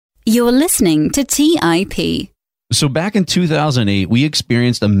You're listening to TIP. So back in 2008, we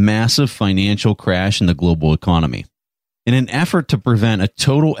experienced a massive financial crash in the global economy. In an effort to prevent a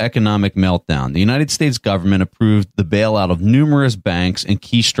total economic meltdown, the United States government approved the bailout of numerous banks and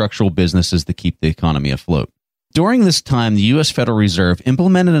key structural businesses to keep the economy afloat. During this time, the U.S. Federal Reserve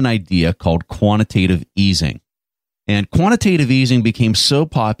implemented an idea called quantitative easing. And quantitative easing became so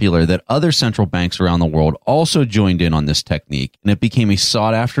popular that other central banks around the world also joined in on this technique, and it became a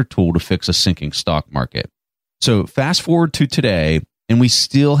sought-after tool to fix a sinking stock market. So fast forward to today, and we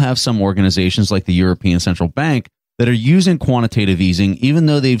still have some organizations like the European Central Bank that are using quantitative easing, even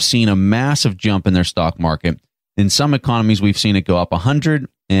though they've seen a massive jump in their stock market. In some economies, we've seen it go up 100,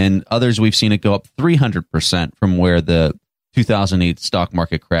 and others we've seen it go up 300% from where the 2008 stock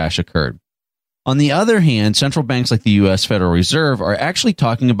market crash occurred. On the other hand, central banks like the U.S. Federal Reserve are actually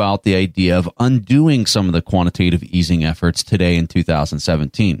talking about the idea of undoing some of the quantitative easing efforts today in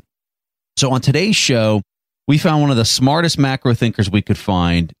 2017. So on today's show, we found one of the smartest macro thinkers we could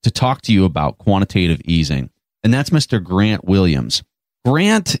find to talk to you about quantitative easing, and that's Mr. Grant Williams.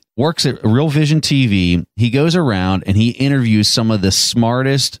 Grant works at Real Vision TV. He goes around and he interviews some of the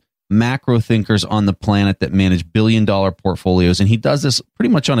smartest macro thinkers on the planet that manage billion-dollar portfolios, and he does this pretty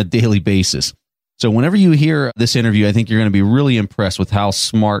much on a daily basis. So whenever you hear this interview, I think you're going to be really impressed with how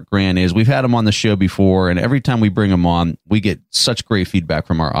smart Grant is. We've had him on the show before, and every time we bring him on, we get such great feedback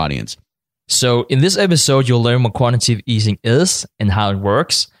from our audience. So in this episode, you'll learn what quantitative easing is and how it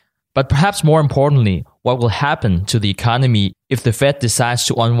works. But perhaps more importantly, what will happen to the economy if the Fed decides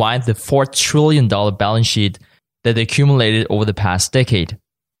to unwind the $4 trillion balance sheet that they accumulated over the past decade.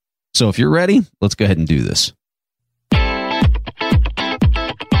 So if you're ready, let's go ahead and do this.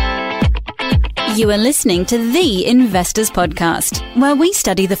 You are listening to The Investors Podcast, where we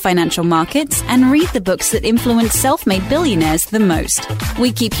study the financial markets and read the books that influence self-made billionaires the most.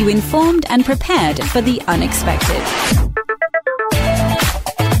 We keep you informed and prepared for the unexpected.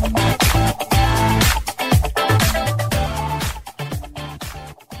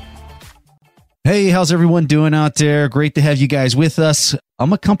 Hey, how's everyone doing out there? Great to have you guys with us.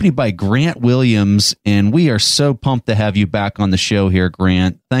 I'm accompanied by Grant Williams, and we are so pumped to have you back on the show here,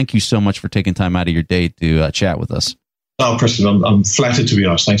 Grant. Thank you so much for taking time out of your day to chat with us. Oh, Preston, I'm flattered to be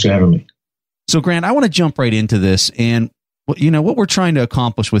asked. Thanks for having me. So, Grant, I want to jump right into this. And, what we're trying to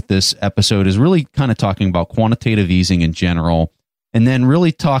accomplish with this episode is really kind of talking about quantitative easing in general, and then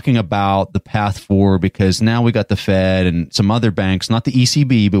really talking about the path forward, because now we got the Fed and some other banks, not the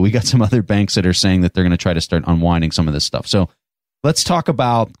ECB, but we got some other banks that are saying that they're going to try to start unwinding some of this stuff. So let's talk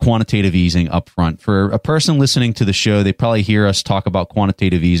about quantitative easing up front. For a person listening to the show, they probably hear us talk about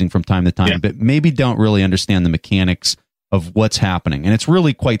quantitative easing from time to time, but maybe don't really understand the mechanics of what's happening. And it's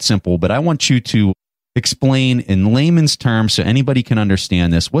really quite simple, but I want you to explain in layman's terms so anybody can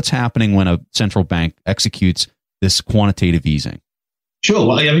understand this. What's happening when a central bank executes this quantitative easing? Sure.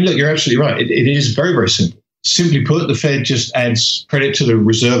 Well, I mean, look, you're absolutely right. It is very, very simple. Simply put, the Fed just adds credit to the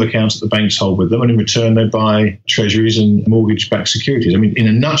reserve accounts that the banks hold with them, and in return, they buy treasuries and mortgage-backed securities. I mean, in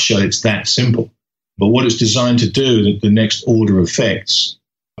a nutshell, it's that simple. But what it's designed to do, the next order of effects,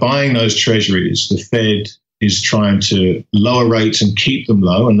 buying those treasuries, the Fed is trying to lower rates and keep them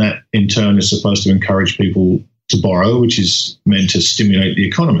low, and that, in turn, is supposed to encourage people to borrow, which is meant to stimulate the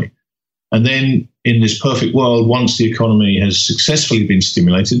economy. And then in this perfect world, once the economy has successfully been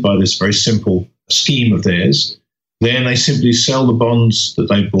stimulated by this very simple scheme of theirs, then they simply sell the bonds that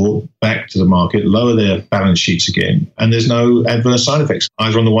they bought back to the market, lower their balance sheets again, and there's no adverse side effects,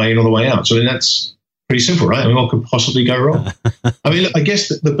 either on the way in or the way out. So then that's pretty simple, right? I mean, what could possibly go wrong? I mean, I guess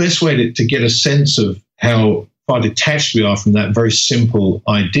the best way to get a sense of how far detached we are from that very simple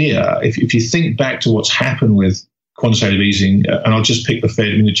idea, if you think back to what's happened with quantitative easing, and I'll just pick the Fed.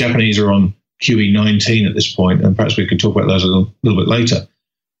 I mean, the Japanese are on QE19 at this point, and perhaps we could talk about those a little bit later.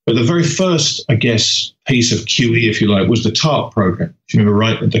 But the very first, I guess, piece of QE, if you like, was the TARP program. If you remember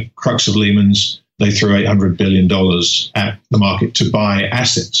right, at the crux of Lehman's, they threw $800 billion at the market to buy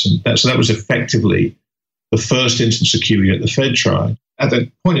assets. And so that was effectively the first instance of QE that the Fed tried. At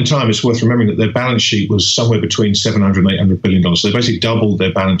that point in time, it's worth remembering that their balance sheet was somewhere between $700 and $800 billion. So they basically doubled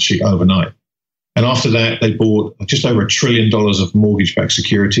their balance sheet overnight. And after that, they bought just over $1 trillion of mortgage-backed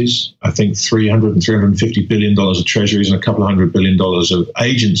securities, I think $300 and $350 billion of treasuries, and a couple of $100 billion of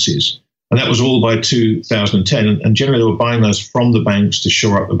agencies. And that was all by 2010. And generally, they were buying those from the banks to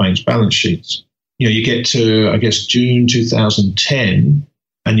shore up the banks' balance sheets. You get to, I guess, June 2010,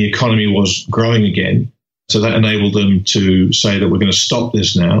 and the economy was growing again. So that enabled them to say that we're going to stop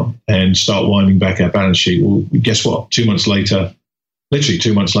this now and start winding back our balance sheet. Well, guess what? 2 months later, literally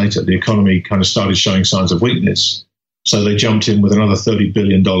 2 months later, the economy kind of started showing signs of weakness. So they jumped in with another $30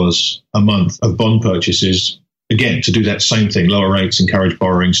 billion a month of bond purchases, again, to do that same thing, lower rates, encourage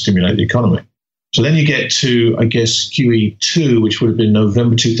borrowing, stimulate the economy. So then you get to, I guess, QE2, which would have been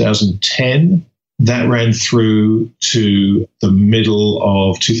November 2010. That ran through to the middle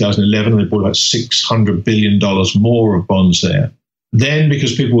of 2011. They bought about $600 billion more of bonds there. Then,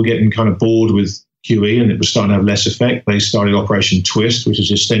 because people were getting kind of bored with QE and it was starting to have less effect, they started Operation Twist, which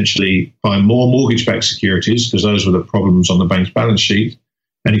is essentially buy more mortgage-backed securities, because those were the problems on the bank's balance sheet,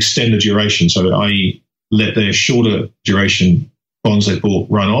 and extend the duration. So, i.e., let their shorter duration bonds they bought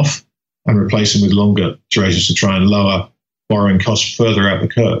run off and replace them with longer durations to try and lower borrowing costs further out the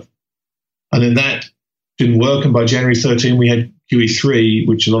curve. And then that didn't work. And by January 13, we had QE3,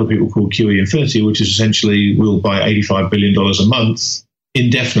 which a lot of people call QE Infinity, which is essentially we'll buy $85 billion a month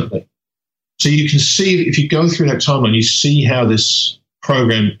indefinitely. So you can see, if you go through that timeline, you see how this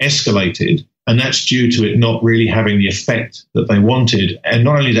program escalated. And that's due to it not really having the effect that they wanted. And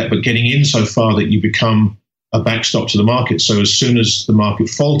not only that, but getting in so far that you become a backstop to the market. So as soon as the market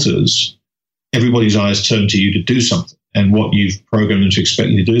falters, everybody's eyes turn to you to do something. And what you've programmed them to expect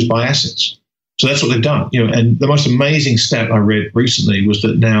you to do is buy assets. So that's what they've done. And the most amazing stat I read recently was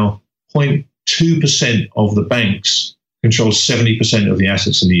that now 0.2% of the banks control 70% of the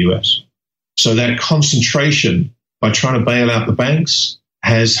assets in the US. So that concentration by trying to bail out the banks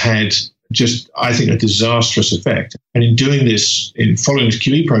has had just, I think, a disastrous effect. And in doing this, in following this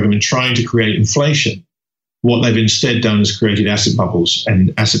QE program and trying to create inflation, what they've instead done is created asset bubbles,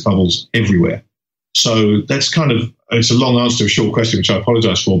 and asset bubbles everywhere. So that's kind of, it's a long answer to a short question, which I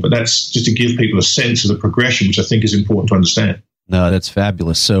apologize for, but that's just to give people a sense of the progression, which I think is important to understand. No, that's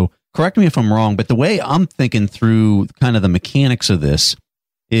fabulous. So correct me if I'm wrong, but the way I'm thinking through kind of the mechanics of this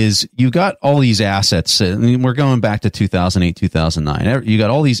is you got all these assets. I mean, we're going back to 2008, 2009. You got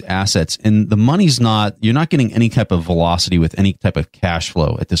all these assets, and the money's you're not getting any type of velocity with any type of cash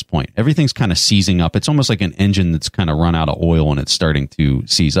flow at this point. Everything's kind of seizing up. It's almost like an engine that's kind of run out of oil and it's starting to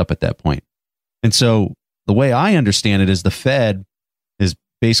seize up at that point. And so the way I understand it is the Fed is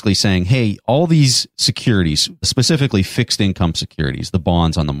basically saying, hey, all these securities, specifically fixed income securities, the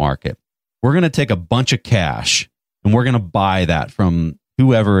bonds on the market, we're going to take a bunch of cash and we're going to buy that from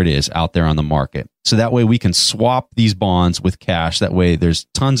whoever it is out there on the market. So that way we can swap these bonds with cash. That way there's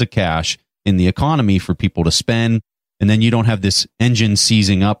tons of cash in the economy for people to spend. And then you don't have this engine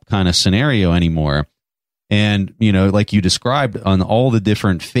seizing up kind of scenario anymore. And, like you described on all the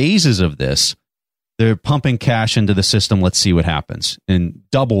different phases of this, they're pumping cash into the system. Let's see what happens, and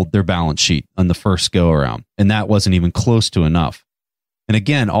doubled their balance sheet on the first go around. And that wasn't even close to enough. And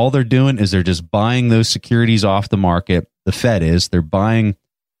again, all they're doing is they're just buying those securities off the market. The Fed they're buying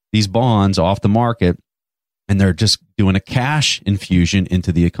these bonds off the market, and they're just doing a cash infusion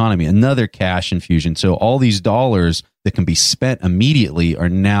into the economy, another cash infusion. So all these dollars that can be spent immediately are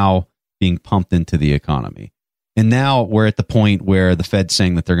now being pumped into the economy. And now we're at the point where the Fed's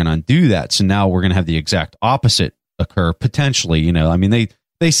saying that they're going to undo that. So now we're going to have the exact opposite occur potentially. I mean,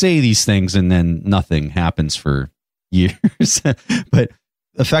 they say these things and then nothing happens for years, but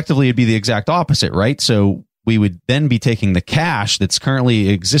effectively it'd be the exact opposite, right? So we would then be taking the cash that's currently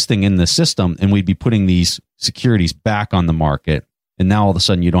existing in the system, and we'd be putting these securities back on the market. And now all of a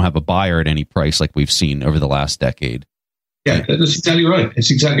sudden you don't have a buyer at any price like we've seen over the last decade. Yeah, that's exactly right. It's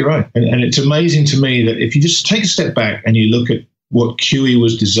exactly right. And it's amazing to me that if you just take a step back and you look at what QE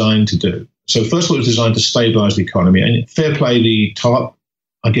was designed to do. So first of all, it was designed to stabilize the economy. And fair play, the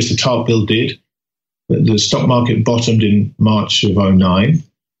TARP bill did. The stock market bottomed in March of 2009.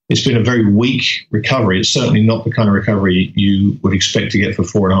 It's been a very weak recovery. It's certainly not the kind of recovery you would expect to get for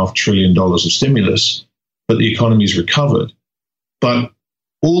 $4.5 trillion of stimulus, but the economy's recovered. But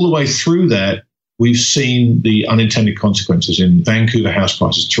all the way through that, we've seen the unintended consequences in Vancouver house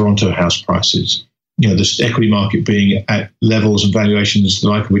prices, Toronto house prices, this equity market being at levels and valuations the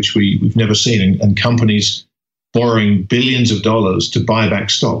like of which we've never seen, and companies borrowing billions of dollars to buy back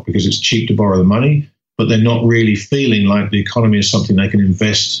stock because it's cheap to borrow the money, but they're not really feeling like the economy is something they can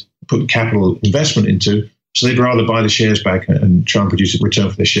put capital investment into. So they'd rather buy the shares back and try and produce a return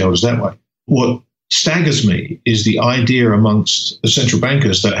for their shareholders that way. What staggers me is the idea amongst the central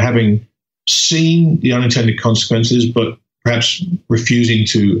bankers that, having seen the unintended consequences, but perhaps refusing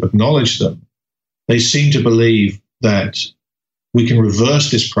to acknowledge them, they seem to believe that we can reverse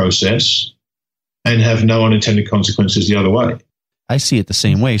this process and have no unintended consequences the other way. I see it the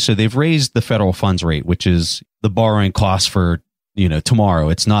same way. So they've raised the federal funds rate, which is the borrowing cost for, tomorrow.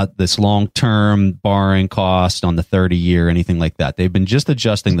 It's not this long-term borrowing cost on the 30-year, anything like that. They've been just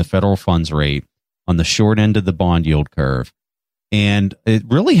adjusting the federal funds rate on the short end of the bond yield curve. And it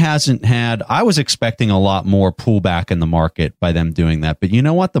really hasn't had, I was expecting a lot more pullback in the market by them doing that. But you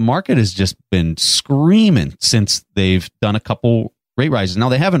know what? The market has just been screaming since they've done a couple rate rises. Now,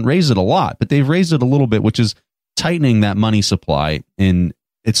 they haven't raised it a lot, but they've raised it a little bit, which is tightening that money supply. And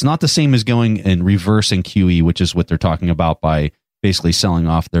it's not the same as going and reversing QE, which is what they're talking about by basically selling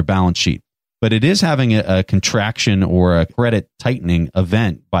off their balance sheet. But it is having a contraction or a credit tightening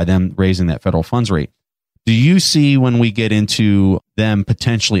event by them raising that federal funds rate. Do you see when we get into them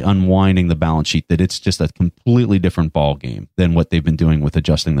potentially unwinding the balance sheet that it's just a completely different ball game than what they've been doing with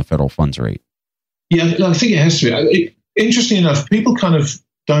adjusting the federal funds rate? Yeah, I think it has to be. Interesting enough, people kind of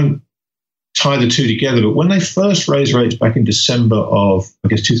don't tie the two together, but when they first raised rates back in December of, I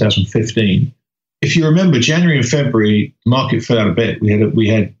guess, 2015, if you remember, January and February, the market fell out of bed. We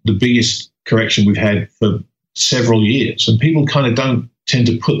had the biggest correction we've had for several years, and people kind of don't tend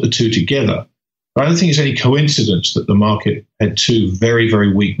to put the two together. But I don't think it's any coincidence that the market had two very,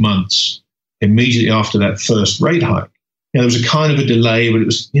 very weak months immediately after that first rate hike. There was a kind of a delay, but it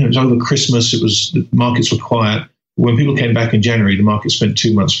was over Christmas. The markets were quiet. When people came back in January, the market spent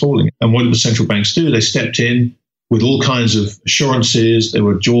 2 months falling. And what did the central banks do? They stepped in with all kinds of assurances. They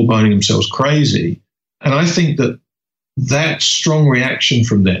were jawboning themselves crazy. And I think that strong reaction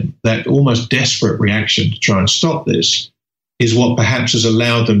from them, that almost desperate reaction to try and stop this, is what perhaps has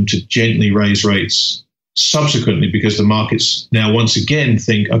allowed them to gently raise rates subsequently, because the markets now once again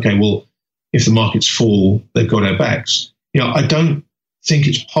think, okay, well, if the markets fall, they've got our backs. I don't think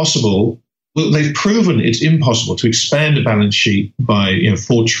it's possible. Well, they've proven it's impossible to expand a balance sheet by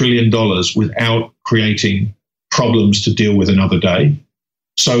 $4 trillion without creating problems to deal with another day.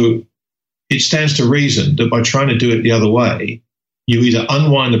 So it stands to reason that by trying to do it the other way, you either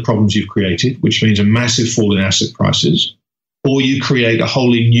unwind the problems you've created, which means a massive fall in asset prices, or you create a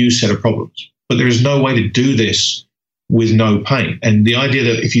wholly new set of problems. But there is no way to do this with no pain. And the idea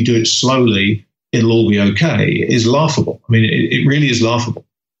that if you do it slowly, it'll all be okay is laughable. I mean, it really is laughable.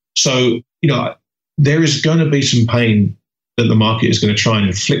 So, there is going to be some pain that the market is going to try and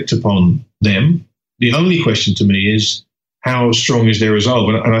inflict upon them. The only question to me is, how strong is their resolve?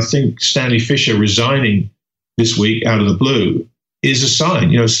 And I think Stanley Fischer resigning this week out of the blue is a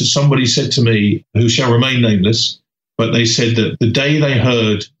sign. So somebody said to me, who shall remain nameless, but they said that the day they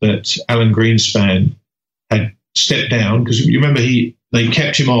heard that Alan Greenspan had stepped down, because you remember they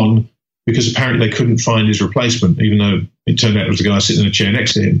kept him on because apparently they couldn't find his replacement, even though it turned out it was the guy sitting in a chair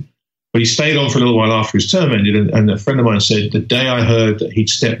next to him. But he stayed on for a little while after his term ended, and a friend of mine said the day I heard that he'd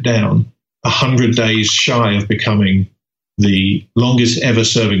stepped down, 100 days shy of becoming the longest ever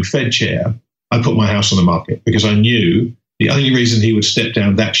serving Fed chair, I put my house on the market, because I knew the only reason he would step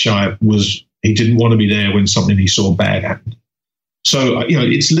down that shy was he didn't want to be there when something he saw bad happened. So,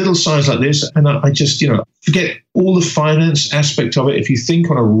 it's little signs like this. And I just, forget all the finance aspect of it. If you think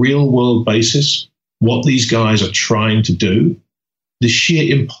on a real world basis, what these guys are trying to do, the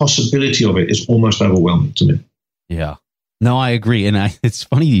sheer impossibility of it is almost overwhelming to me. Yeah. No, I agree. And it's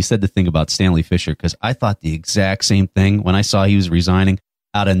funny you said the thing about Stanley Fischer, because I thought the exact same thing when I saw he was resigning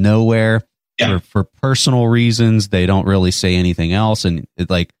out of nowhere. Yeah. For personal reasons. They don't really say anything else. And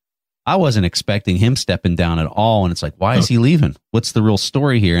I wasn't expecting him stepping down at all. And it's like, why is he leaving? What's the real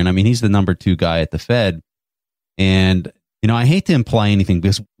story here? And I mean, he's the number 2 guy at the Fed. And, I hate to imply anything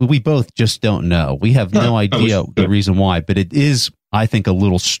because we both just don't know. We have no idea the reason why, but it is, I think, a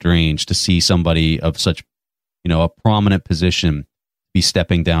little strange to see somebody of such, a prominent position be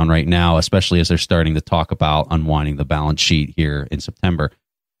stepping down right now, especially as they're starting to talk about unwinding the balance sheet here in September.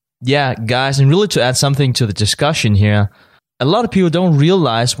 Yeah, guys, and really to add something to the discussion here, a lot of people don't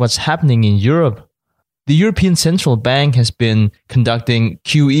realize what's happening in Europe. The European Central Bank has been conducting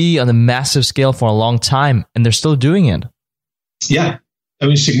QE on a massive scale for a long time, and they're still doing it. Yeah. I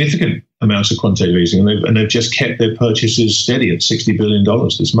mean, significant amounts of quantitative easing, and they've just kept their purchases steady at $60 billion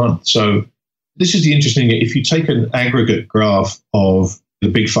this month. So this is the interesting thing. If you take an aggregate graph of the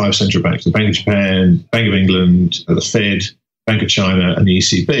big 5 central banks, the Bank of Japan, Bank of England, the Fed, Bank of China, and the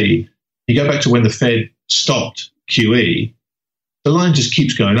ECB, you go back to when the Fed stopped QE, the line just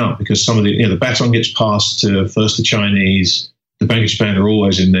keeps going up because some of the baton gets passed to first the Chinese, the Bank of Japan are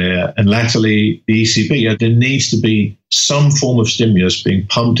always in there, and latterly the ECB. There needs to be some form of stimulus being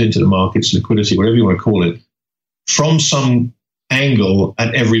pumped into the markets, liquidity, whatever you want to call it, from some angle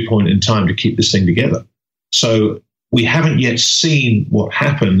at every point in time to keep this thing together. So we haven't yet seen what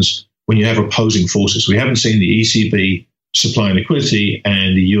happens when you have opposing forces. We haven't seen the ECB supplying liquidity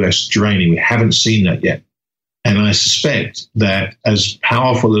and the US draining. We haven't seen that yet. And I suspect that as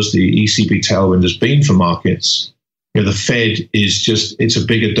powerful as the ECB tailwind has been for markets, the Fed is it's a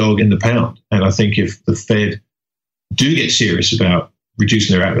bigger dog in the pound. And I think if the Fed do get serious about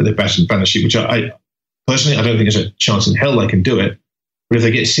reducing their balance sheet, which I personally, I don't think there's a chance in hell they can do it. But if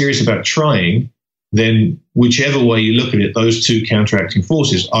they get serious about trying, then whichever way you look at it, those two counteracting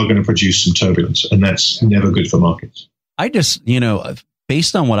forces are going to produce some turbulence, and that's never good for markets. I just,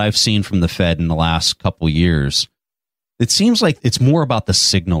 based on what I've seen from the Fed in the last couple of years, it seems like it's more about the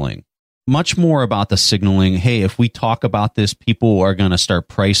signaling, much more about the signaling. Hey, if we talk about this, people are going to start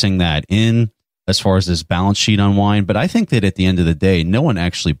pricing that in as far as this balance sheet unwind. But I think that at the end of the day, no one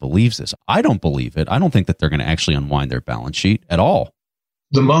actually believes this. I don't believe it. I don't think that they're going to actually unwind their balance sheet at all.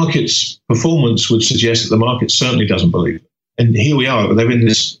 The market's performance would suggest that the market certainly doesn't believe it. And here we are. They're in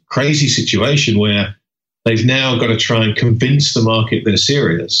this crazy situation where they've now got to try and convince the market they're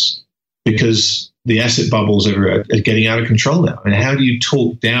serious because the asset bubbles are getting out of control now. And how do you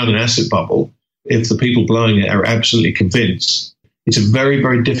talk down an asset bubble if the people blowing it are absolutely convinced? It's a very,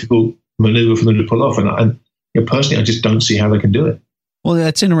 very difficult maneuver for them to pull off. And personally, I just don't see how they can do it. Well,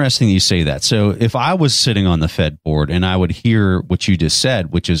 that's interesting you say that. So if I was sitting on the Fed board and I would hear what you just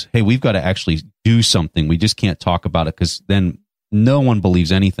said, which is, hey, we've got to actually do something. We just can't talk about it because then no one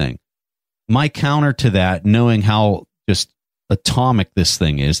believes anything. My counter to that, knowing how just atomic this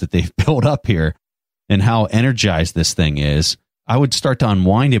thing is that they've built up here and how energized this thing is, I would start to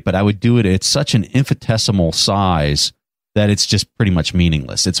unwind it, but I would do it at such an infinitesimal size that it's just pretty much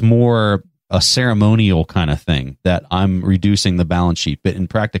meaningless. It's more a ceremonial kind of thing that I'm reducing the balance sheet. But in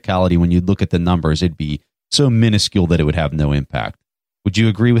practicality, when you look at the numbers, it'd be so minuscule that it would have no impact. Would you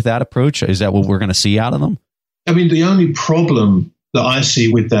agree with that approach? Is that what we're going to see out of them? I mean, the only problem that I see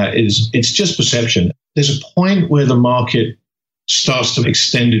with that is it's just perception. There's a point where the market starts to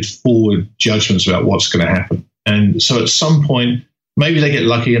extended forward judgments about what's going to happen. And so at some point, maybe they get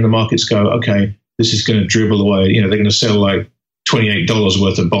lucky and the markets go, okay, this is going to dribble away. They're going to sell like $28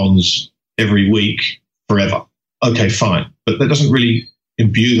 worth of bonds every week forever. Okay, fine. But that doesn't really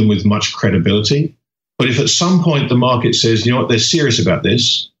imbue them with much credibility. But if at some point the market says, you know what, they're serious about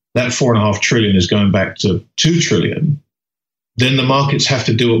this, that $4.5 trillion is going back to $2 trillion, then the markets have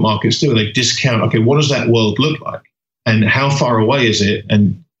to do what markets do. They discount, okay, what does that world look like? And how far away is it?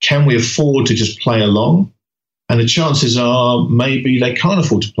 And can we afford to just play along? And the chances are maybe they can't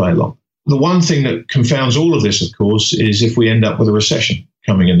afford to play along. The one thing that confounds all of this, of course, is if we end up with a recession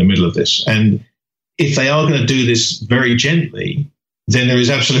coming in the middle of this. And if they are going to do this very gently, then there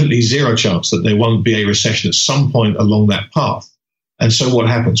is absolutely zero chance that there won't be a recession at some point along that path. And so what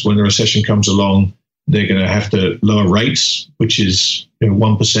happens when the recession comes along? They're going to have to lower rates, which is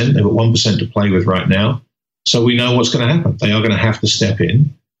 1%. They've got 1% to play with right now. So we know what's going to happen. They are going to have to step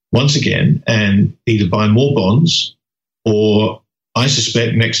in once again and either buy more bonds or, I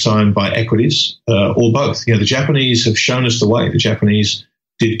suspect, next time buy equities or both. The Japanese have shown us the way. The Japanese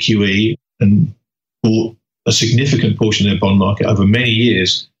did QE and bought a significant portion of their bond market over many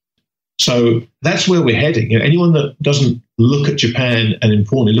years. So that's where we're heading. Anyone that doesn't look at Japan and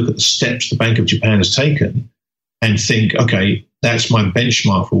importantly look at the steps the Bank of Japan has taken and think, okay, that's my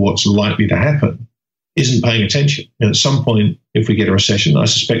benchmark for what's likely to happen, isn't paying attention. At some point, if we get a recession, I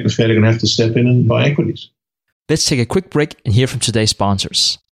suspect the Fed are going to have to step in and buy equities. Let's take a quick break and hear from today's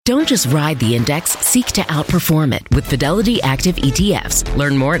sponsors. Don't just ride the index, seek to outperform it with Fidelity Active ETFs.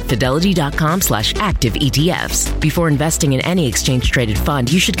 Learn more at fidelity.com/active ETFs. Before investing in any exchange-traded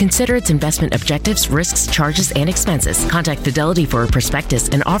fund, you should consider its investment objectives, risks, charges, and expenses. Contact Fidelity for a prospectus,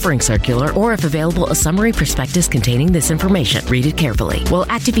 an offering circular, or if available, a summary prospectus containing this information. Read it carefully. While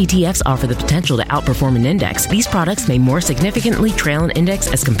active ETFs offer the potential to outperform an index, these products may more significantly trail an index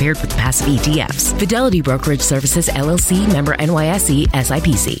as compared with passive ETFs. Fidelity Brokerage Services, LLC, member NYSE,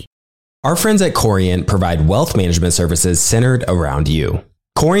 SIPC. Our friends at Corient provide wealth management services centered around you.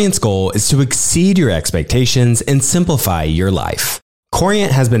 Corient's goal is to exceed your expectations and simplify your life.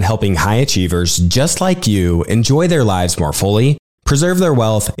 Corient has been helping high achievers just like you enjoy their lives more fully, preserve their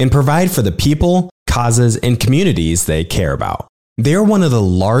wealth, and provide for the people, causes, and communities they care about. They're one of the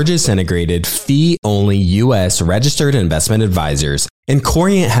largest integrated fee-only U.S. registered investment advisors, and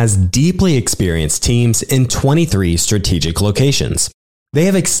Corient has deeply experienced teams in 23 strategic locations. They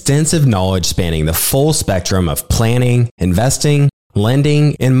have extensive knowledge spanning the full spectrum of planning, investing,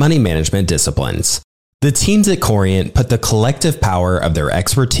 lending, and money management disciplines. The teams at Corient put the collective power of their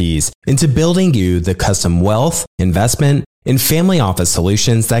expertise into building you the custom wealth, investment, and family office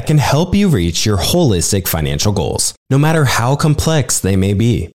solutions that can help you reach your holistic financial goals, no matter how complex they may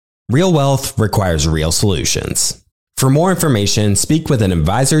be. Real wealth requires real solutions. For more information, speak with an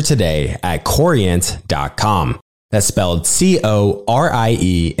advisor today at Corient.com. That's spelled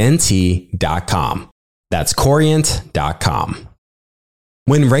Corient.com. That's Corient.com.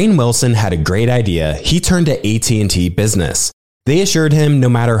 When Rainn Wilson had a great idea, he turned to AT&T Business. They assured him no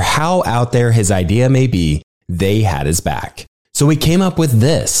matter how out there his idea may be, they had his back. So he came up with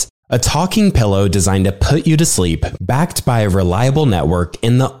this, a talking pillow designed to put you to sleep, backed by a reliable network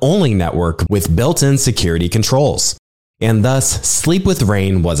and the only network with built-in security controls. And thus, Sleep with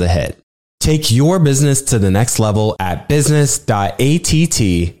Rainn was a hit. Take your business to the next level at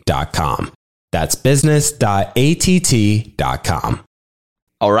business.att.com. That's business.att.com.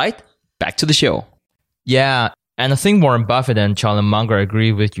 All right, back to the show. Yeah, and I think Warren Buffett and Charlie Munger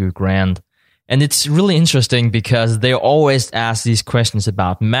agree with you, Grant. And it's really interesting because they always ask these questions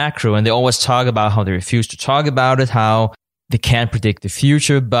about macro, and they always talk about how they refuse to talk about it, how they can't predict the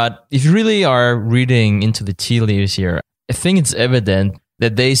future. But if you really are reading into the tea leaves here, I think it's evident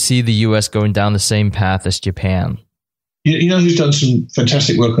that they see the US going down the same path as Japan. You know who's done some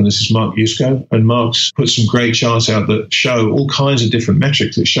fantastic work on this is Mark Yusko, and Mark's put some great charts out that show all kinds of different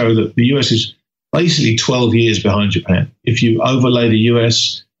metrics that show that the US is basically 12 years behind Japan. If you overlay the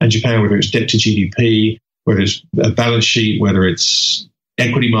US and Japan, whether it's debt to GDP, whether it's a balance sheet, whether it's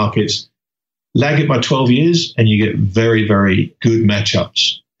equity markets, lag it by 12 years and you get very, very good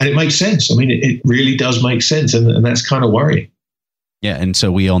matchups. And it makes sense. I mean, it really does make sense, and that's kind of worrying. Yeah, and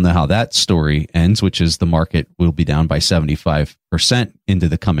so we all know how that story ends, which is the market will be down by 75% into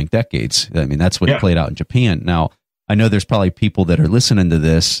the coming decades. I mean, that's what played out in Japan. Now, I know there's probably people that are listening to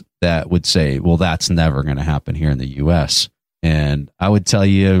this that would say, well, that's never going to happen here in the U.S. And I would tell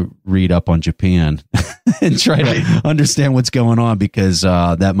you, read up on Japan and try to understand what's going on, because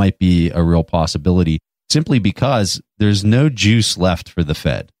that might be a real possibility, simply because there's no juice left for the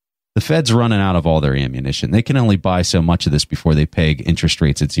Fed. The Fed's running out of all their ammunition. They can only buy so much of this before they peg interest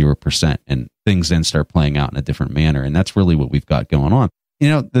rates at 0%, and things then start playing out in a different manner. And that's really what we've got going on. You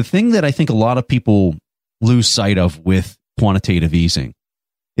know, the thing that I think a lot of people lose sight of with quantitative easing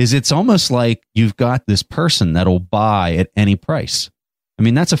is it's almost like you've got this person that'll buy at any price. I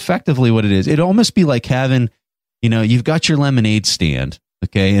mean, that's effectively what it is. It'd almost be like having, you know, you've got your lemonade stand,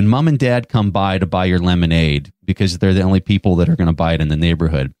 okay, and mom and dad come by to buy your lemonade because they're the only people that are going to buy it in the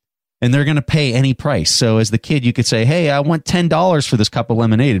neighborhood. And they're going to pay any price. So as the kid, you could say, hey, I want $10 for this cup of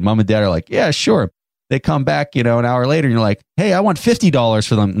lemonade. And mom and dad are like, yeah, sure. They come back, you know, an hour later and you're like, hey, I want $50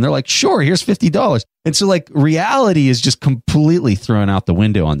 for them. And they're like, sure, here's $50. And so like reality is just completely thrown out the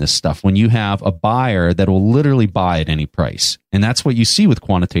window on this stuff when you have a buyer that will literally buy at any price. And that's what you see with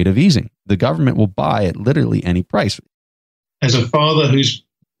quantitative easing. The government will buy at literally any price. As a father who's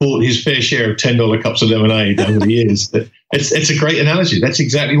bought his fair share of $10 cups of lemonade over the years, it's a great analogy. That's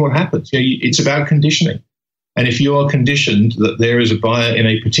exactly what happens. You know, it's about conditioning. And if you are conditioned that there is a buyer in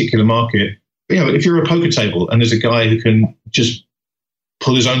a particular market, you know, if you're a poker table and there's a guy who can just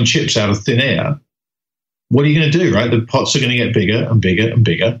pull his own chips out of thin air, what are you going to do, right? The pots are going to get bigger and bigger and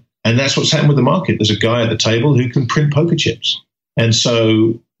bigger. And that's what's happened with the market. There's a guy at the table who can print poker chips. And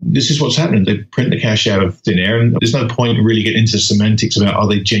so this is what's happening. They print the cash out of thin air, and there's no point in really getting into semantics about are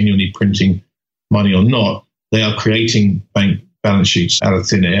they genuinely printing money or not. They are creating bank balance sheets out of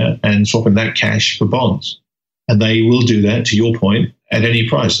thin air and swapping that cash for bonds. And they will do that, to your point, at any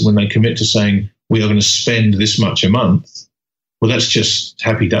price. When they commit to saying, we are going to spend this much a month, well, that's just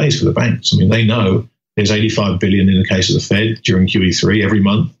happy days for the banks. I mean, they know there's 85 billion in the case of the Fed during QE3 every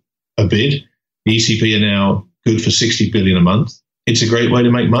month, a bid. The ECB are now good for 60 billion a month. It's a great way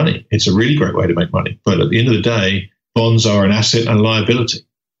to make money. It's a really great way to make money. But at the end of the day, bonds are an asset and a liability.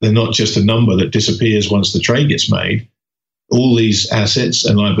 They're not just a number that disappears once the trade gets made. All these assets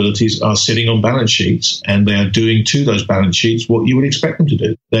and liabilities are sitting on balance sheets, and they are doing to those balance sheets what you would expect them to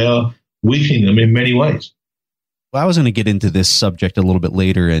do. They are weakening them in many ways. Well, I was going to get into this subject a little bit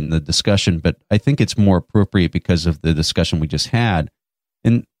later in the discussion, but I think it's more appropriate because of the discussion we just had.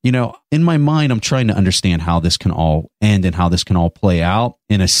 And, you know, in my mind, I'm trying to understand how this can all end and how this can all play out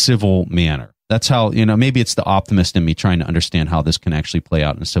in a civil manner. That's how, you know, maybe it's the optimist in me trying to understand how this can actually play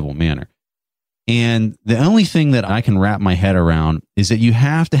out in a civil manner. And the only thing that I can wrap my head around is that you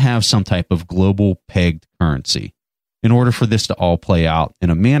have to have some type of global pegged currency in order for this to all play out in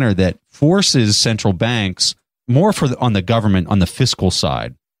a manner that forces central banks more on the government, on the fiscal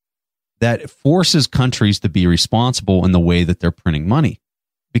side, that forces countries to be responsible in the way that they're printing money.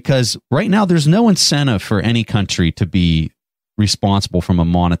 Because right now, there's no incentive for any country to be responsible from a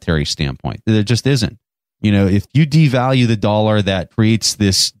monetary standpoint. There just isn't. You know, if you devalue the dollar, that creates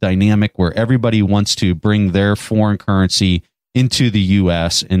this dynamic where everybody wants to bring their foreign currency into the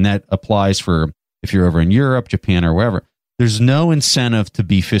U.S., and that applies for if you're over in Europe, Japan, or wherever. There's no incentive to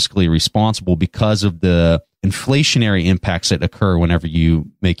be fiscally responsible because of the inflationary impacts that occur whenever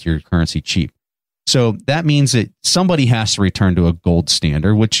you make your currency cheap. So that means that somebody has to return to a gold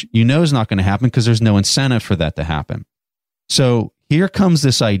standard, which is not going to happen because there's no incentive for that to happen. So here comes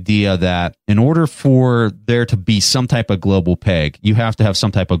this idea that in order for there to be some type of global peg, you have to have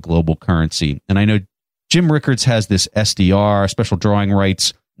some type of global currency. And I know Jim Rickards has this SDR, special drawing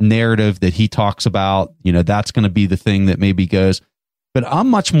rights narrative that he talks about. That's going to be the thing that maybe goes. But I'm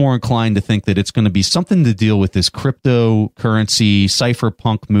much more inclined to think that it's going to be something to deal with this cryptocurrency,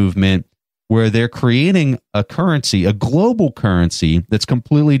 cypherpunk movement, where they're creating a currency, a global currency that's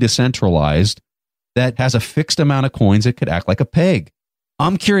completely decentralized, that has a fixed amount of coins that could act like a peg.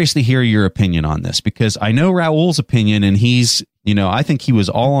 I'm curious to hear your opinion on this, because I know Raul's opinion, and he's, I think he was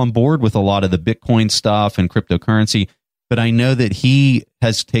all on board with a lot of the Bitcoin stuff and cryptocurrency, but I know that he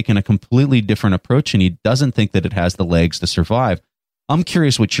has taken a completely different approach, and he doesn't think that it has the legs to survive. I'm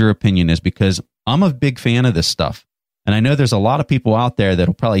curious what your opinion is, because I'm a big fan of this stuff. And I know there's a lot of people out there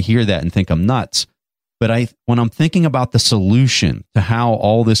that'll probably hear that and think I'm nuts. But when I'm thinking about the solution to how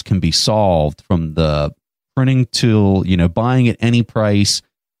all this can be solved, from the printing to, buying at any price,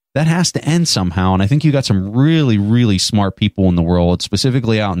 that has to end somehow. And I think you got some really, really smart people in the world,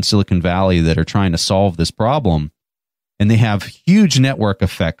 specifically out in Silicon Valley, that are trying to solve this problem. And they have huge network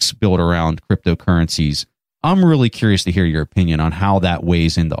effects built around cryptocurrencies. I'm really curious to hear your opinion on how that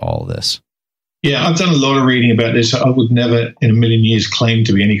weighs into all of this. Yeah, I've done a lot of reading about this. I would never in a million years claim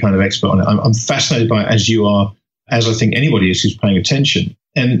to be any kind of expert on it. I'm fascinated by it, as you are, as I think anybody is who's paying attention.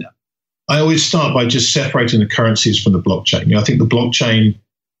 And I always start by just separating the currencies from the blockchain. I think the blockchain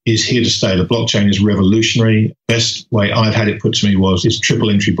is here to stay. The blockchain is revolutionary. Best way I've had it put to me was it's triple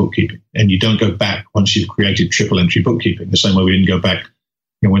entry bookkeeping. And you don't go back once you've created triple entry bookkeeping, the same way we didn't go back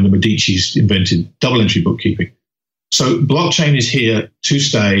when the Medicis invented double entry bookkeeping. So blockchain is here to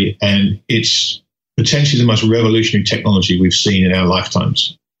stay, and it's potentially the most revolutionary technology we've seen in our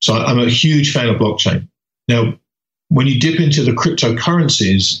lifetimes. So I'm a huge fan of blockchain. Now, when you dip into the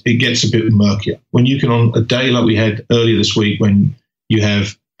cryptocurrencies, it gets a bit murkier. When you can, on a day like we had earlier this week, when you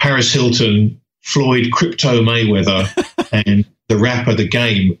have Paris Hilton, Floyd Crypto Mayweather, and the rapper The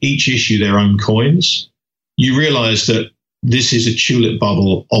Game each issue their own coins, you realize that this is a tulip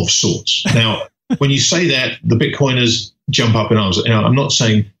bubble of sorts. Now, when you say that, the Bitcoiners jump up in arms. Now, I'm not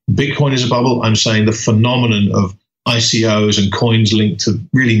saying Bitcoin is a bubble. I'm saying the phenomenon of ICOs and coins linked to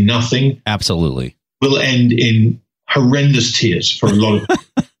really nothing absolutely will end in horrendous tears for a lot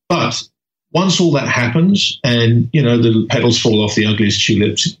of But once all that happens and, the petals fall off the ugliest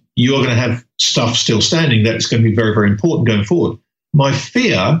tulips, you are going to have stuff still standing that's going to be very, very important going forward. My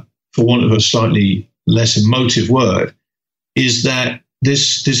fear, for want of a slightly less emotive word, is that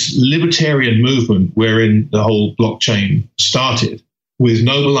this libertarian movement wherein the whole blockchain started, with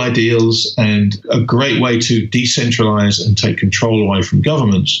noble ideals and a great way to decentralize and take control away from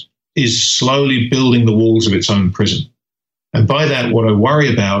governments, is slowly building the walls of its own prison. And by that, what I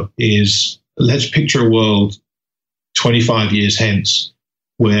worry about is, let's picture a world 25 years hence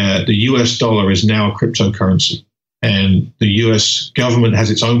where the US dollar is now a cryptocurrency and the US government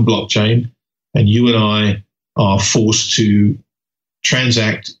has its own blockchain, and you and I are forced to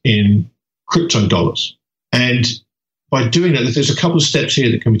transact in crypto dollars. And by doing that, there's a couple of steps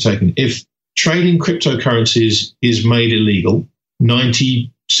here that can be taken. If trading cryptocurrencies is made illegal, 97%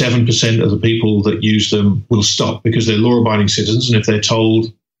 of the people that use them will stop because they're law-abiding citizens. And if they're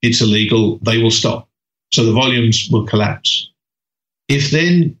told it's illegal, they will stop. So the volumes will collapse. If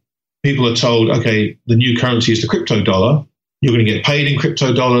then people are told, okay, the new currency is the crypto dollar, you're going to get paid in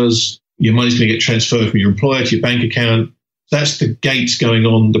crypto dollars, your money's going to get transferred from your employer to your bank account, that's the gates going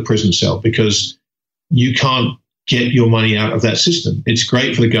on the prison cell, because you can't get your money out of that system. It's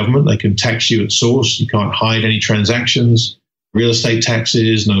great for the government. They can tax you at source. You can't hide any transactions, real estate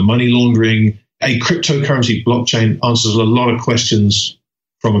taxes, no money laundering. A cryptocurrency blockchain answers a lot of questions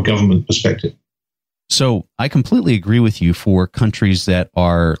from a government perspective. So I completely agree with you for countries that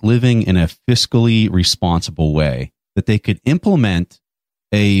are living in a fiscally responsible way, that they could implement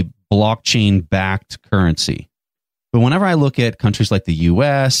a blockchain-backed currency. But whenever I look at countries like the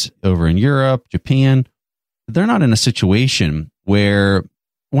US, over in Europe, Japan, they're not in a situation where,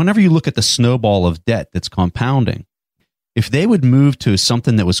 whenever you look at the snowball of debt that's compounding, if they would move to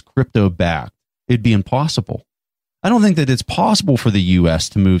something that was crypto-backed, it'd be impossible. I don't think that it's possible for the US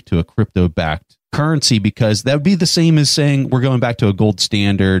to move to a crypto-backed currency, because that would be the same as saying we're going back to a gold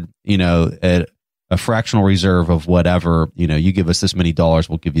standard, at a fractional reserve of whatever, you give us this many dollars,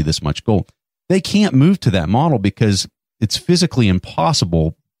 we'll give you this much gold. They can't move to that model because it's physically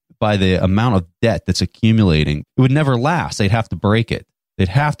impossible by the amount of debt that's accumulating. It would never last. They'd have to break it. They'd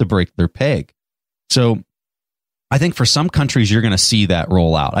have to break their peg. So I think for some countries, you're going to see that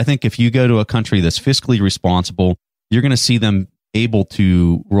roll out. I think if you go to a country that's fiscally responsible, you're going to see them able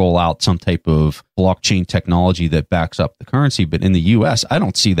to roll out some type of blockchain technology that backs up the currency. But in the US, I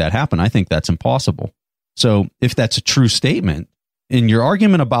don't see that happen. I think that's impossible. So if that's a true statement, and your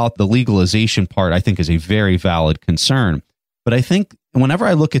argument about the legalization part, I think is a very valid concern. But I think whenever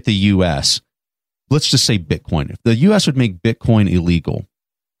I look at the US, let's just say Bitcoin, if the US would make Bitcoin illegal,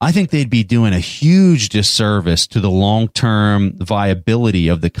 I think they'd be doing a huge disservice to the long-term viability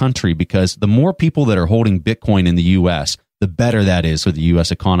of the country, because the more people that are holding Bitcoin in the US, the better that is for the US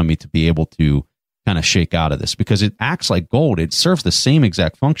economy to be able to kind of shake out of this, because it acts like gold. It serves the same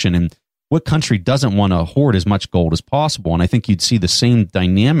exact function. And what country doesn't want to hoard as much gold as possible? And I think you'd see the same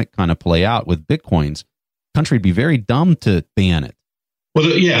dynamic kind of play out with Bitcoins. Country would be very dumb to ban it. Well,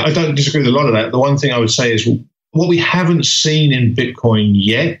 yeah, I don't disagree with a lot of that. The one thing I would say is what we haven't seen in Bitcoin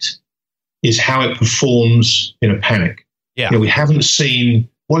yet is how it performs in a panic. Yeah. We haven't seen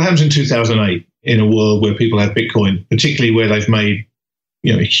what happens in 2008 in a world where people have Bitcoin, particularly where they've made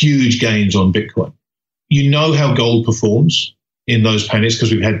huge gains on Bitcoin. You know how gold performs in those panics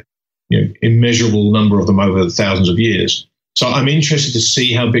because we've had immeasurable number of them over thousands of years. So I'm interested to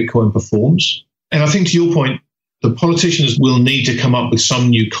see how Bitcoin performs. And I think to your point, the politicians will need to come up with some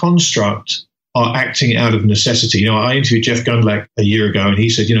new construct are acting out of necessity. I interviewed Jeff Gundlach a year ago, and he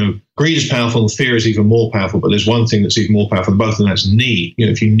said, greed is powerful and fear is even more powerful, but there's one thing that's even more powerful than both, and that's need.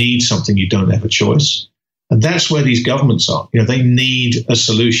 If you need something, you don't have a choice. And that's where these governments are. They need a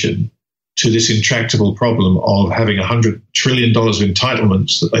solution to this intractable problem of having $100 trillion of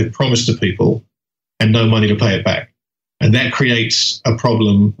entitlements that they promise to people and no money to pay it back. And that creates a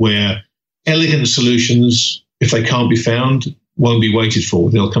problem where elegant solutions, if they can't be found, won't be waited for.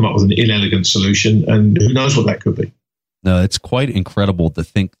 They'll come up with an inelegant solution, and who knows what that could be. No, it's quite incredible to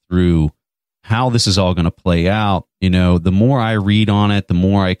think through how this is all going to play out. The more I read on it, the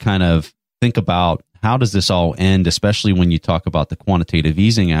more I kind of think about how does this all end, especially when you talk about the quantitative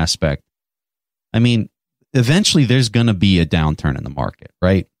easing aspect. I mean, eventually there's going to be a downturn in the market,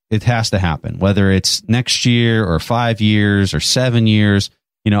 right? It has to happen, whether it's next year or 5 years or 7 years.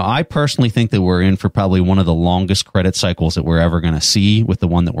 I personally think that we're in for probably one of the longest credit cycles that we're ever going to see with the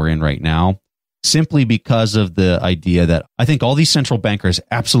one that we're in right now, simply because of the idea that I think all these central bankers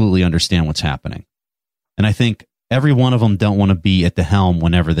absolutely understand what's happening. And I think every one of them don't want to be at the helm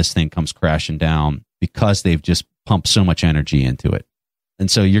whenever this thing comes crashing down, because they've just pumped so much energy into it. And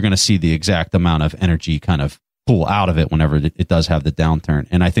so you're going to see the exact amount of energy kind of pull out of it whenever it does have the downturn.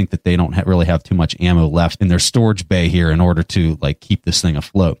 And I think that they don't really have too much ammo left in their storage bay here in order to keep this thing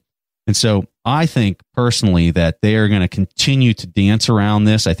afloat. And so I think personally that they are going to continue to dance around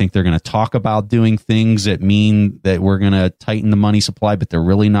this. I think they're going to talk about doing things that mean that we're going to tighten the money supply, but they're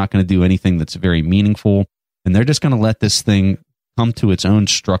really not going to do anything that's very meaningful. And they're just going to let this thing come to its own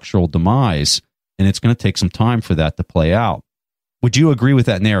structural demise. And it's going to take some time for that to play out. Would you agree with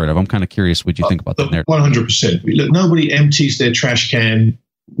that narrative? I'm kind of curious what you think about that narrative. 100%. Look, nobody empties their trash can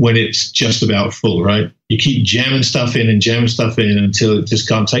when it's just about full, right? You keep jamming stuff in until it just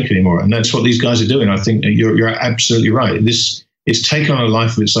can't take it anymore. And that's what these guys are doing. I think you're absolutely right. This is taking on a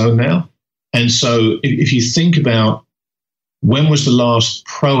life of its own now. And so if you think about when was the last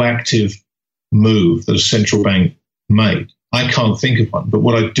proactive move that a central bank made, I can't think of one. But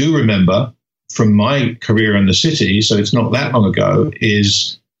what I do remember from my career in the city, so it's not that long ago,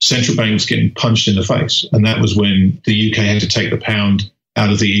 is central banks getting punched in the face. And that was when the UK had to take the pound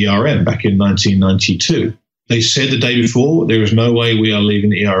out of the ERM back in 1992. They said the day before, there is no way we are leaving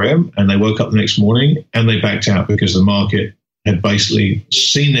the ERM. And they woke up the next morning and they backed out because the market had basically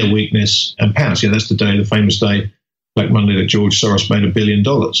seen their weakness and pounced. That's the famous day, Black Monday, that George Soros made $1 billion.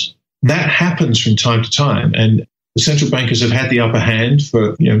 That happens from time to time. And the central bankers have had the upper hand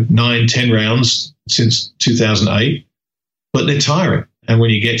for 9-10 rounds since 2008, but they're tiring. And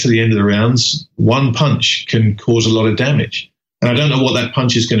when you get to the end of the rounds, one punch can cause a lot of damage. And I don't know what that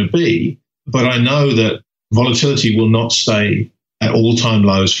punch is going to be, but I know that volatility will not stay at all-time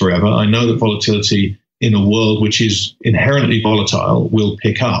lows forever. I know that volatility in a world which is inherently volatile will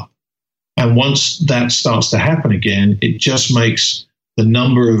pick up. And once that starts to happen again, it just makes the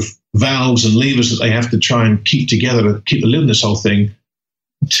number of valves and levers that they have to try and keep together to keep the lid on this whole thing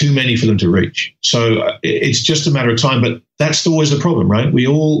too many for them to reach. So it's just a matter of time, but that's always the problem, right? We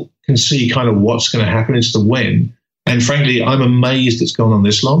all can see kind of what's going to happen. It's the when. And frankly, I'm amazed it's gone on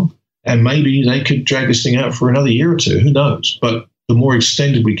this long. And maybe they could drag this thing out for another year or two. Who knows? But the more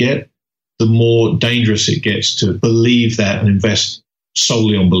extended we get, the more dangerous it gets to believe that and invest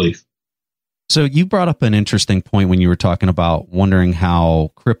solely on belief. So you brought up an interesting point when you were talking about wondering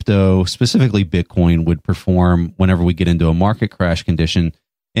how crypto, specifically Bitcoin, would perform whenever we get into a market crash condition.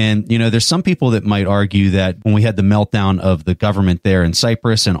 And, there's some people that might argue that when we had the meltdown of the government there in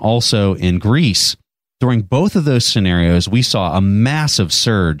Cyprus and also in Greece, during both of those scenarios, we saw a massive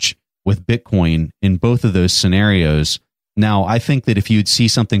surge with Bitcoin in both of those scenarios. Now, I think that if you'd see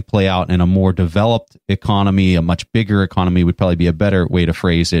something play out in a more developed economy, a much bigger economy would probably be a better way to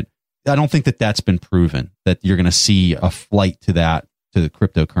phrase it. I don't think that that's been proven, that you're going to see a flight to the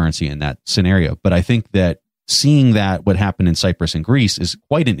cryptocurrency in that scenario. But I think that seeing that what happened in Cyprus and Greece is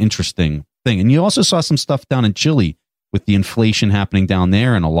quite an interesting thing. And you also saw some stuff down in Chile with the inflation happening down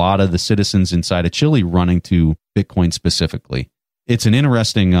there and a lot of the citizens inside of Chile running to Bitcoin specifically. It's an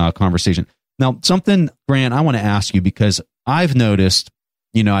interesting conversation. Now, something, Grant, I want to ask you, because I've noticed,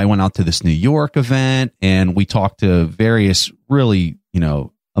 I went out to this New York event and we talked to various really,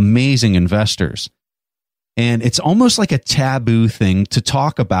 amazing investors. And it's almost like a taboo thing to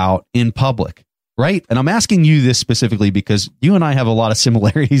talk about in public, right? And I'm asking you this specifically because you and I have a lot of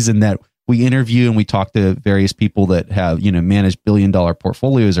similarities in that we interview and we talk to various people that have, managed billion-dollar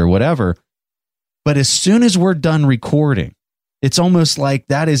portfolios or whatever. But as soon as we're done recording, it's almost like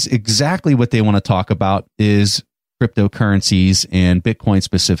that is exactly what they want to talk about is cryptocurrencies and Bitcoin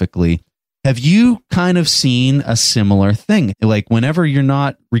specifically. Have you kind of seen a similar thing? Like whenever you're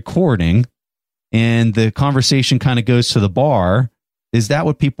not recording and the conversation kind of goes to the bar, is that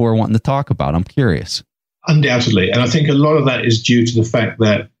what people are wanting to talk about? I'm curious. Undoubtedly. And I think a lot of that is due to the fact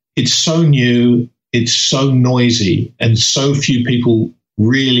that it's so new, it's so noisy, and so few people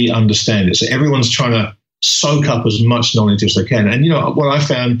really understand it. So everyone's trying to soak up as much knowledge as they can. And what I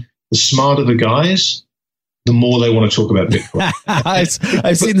found, the smarter the guys, the more they want to talk about Bitcoin.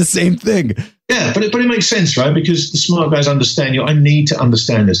 I've seen the same thing. Yeah, but it makes sense, right? Because the smart guys understand, I need to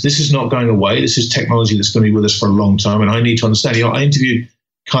understand this. This is not going away. This is technology that's going to be with us for a long time, and I need to understand. I interviewed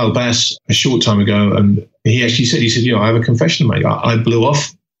Kyle Bass a short time ago, and he actually said, I have a confession to make. I blew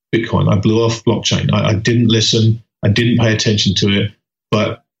off Bitcoin. I blew off blockchain. I didn't listen. I didn't pay attention to it,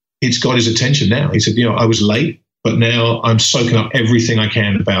 but it's got his attention now. He said, I was late, but now I'm soaking up everything I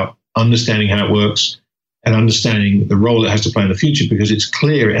can about understanding how it works and understanding the role it has to play in the future, because it's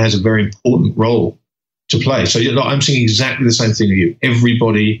clear it has a very important role to play. So I'm seeing exactly the same thing with you.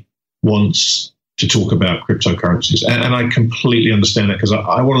 Everybody wants to talk about cryptocurrencies, and I completely understand that because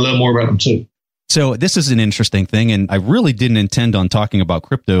I want to learn more about them too. So this is an interesting thing, and I really didn't intend on talking about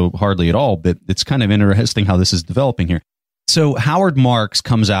crypto hardly at all, but it's kind of interesting how this is developing here. So Howard Marks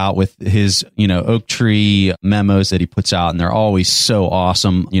comes out with his, Oak Tree memos that he puts out, and they're always so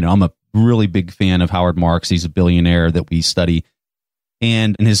awesome. I'm a really big fan of Howard Marks. He's a billionaire that we study.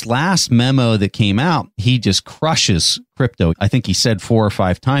 And in his last memo that came out, he just crushes crypto. I think he said 4 or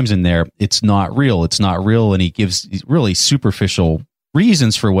 5 times in there, it's not real. It's not real. And he gives really superficial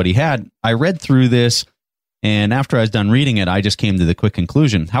reasons for what he had. I read through this, and after I was done reading it, I just came to the quick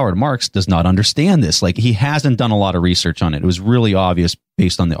conclusion. Howard Marks does not understand this. Like, he hasn't done a lot of research on it. It was really obvious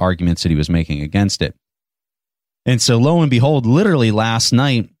based on the arguments that he was making against it. And so lo and behold, literally last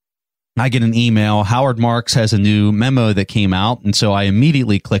night, I get an email. Howard Marks has a new memo that came out. And so I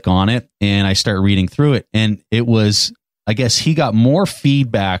immediately click on it and I start reading through it. And it was, I guess he got more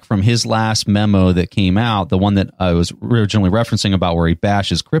feedback from his last memo that came out, the one that I was originally referencing about where he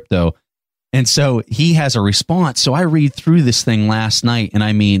bashes crypto. And so he has a response. So I read through this thing last night, and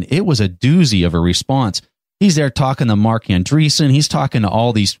I mean, it was a doozy of a response. He's there talking to Mark Andreessen. He's talking to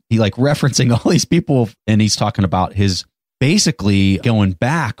all these, referencing all these people, and he's talking about his basically going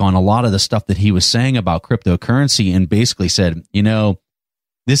back on a lot of the stuff that he was saying about cryptocurrency, and basically said,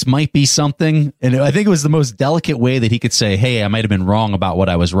 this might be something. And I think it was the most delicate way that he could say, hey, I might have been wrong about what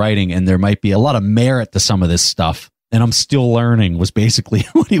I was writing, and there might be a lot of merit to some of this stuff, and I'm still learning, was basically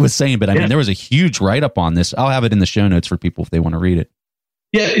what he was saying. But I mean, there was a huge write-up on this. I'll have it in the show notes for people if they want to read it.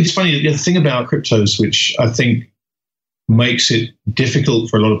 Yeah, it's funny. The thing about cryptos, which I think makes it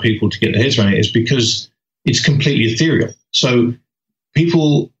difficult for a lot of people to get their heads around it, is because it's completely ethereal. So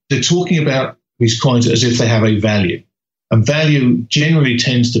they're talking about these coins as if they have a value. And value generally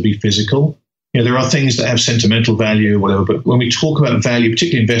tends to be physical. There are things that have sentimental value or whatever, but when we talk about value,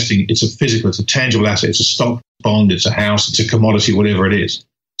 particularly investing, it's a physical, it's a tangible asset, it's a stock, bond, it's a house, it's a commodity, whatever it is.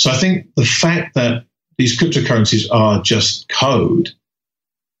 So I think the fact that these cryptocurrencies are just code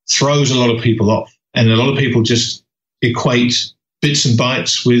throws a lot of people off. And a lot of people just equate bits and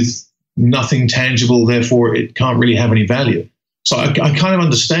bytes with nothing tangible, therefore it can't really have any value. So I kind of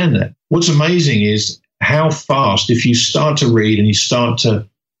understand that. What's amazing is how fast, if you start to read and you start to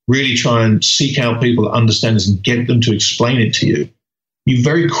really try and seek out people that understand this and get them to explain it to you, you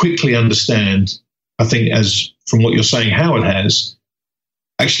very quickly understand, I think, as from what you're saying, Howard has,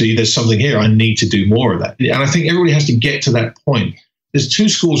 actually, there's something here. I need to do more of that. And I think everybody has to get to that point. There's two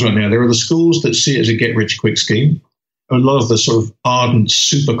schools right now. There are the schools that see it as a get-rich-quick scheme. A lot of the sort of ardent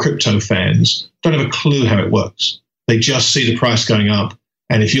super crypto fans don't have a clue how it works. They just see the price going up.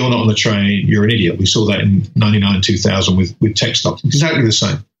 And if you're not on the train, you're an idiot. We saw that in 99, 2000 with tech stocks. Exactly the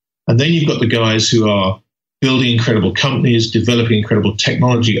same. And then you've got the guys who are building incredible companies, developing incredible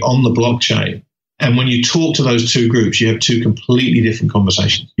technology on the blockchain. And when you talk to those two groups, you have two completely different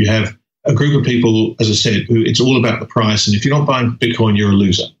conversations. You have a group of people, as I said, who it's all about the price. And if you're not buying Bitcoin, you're a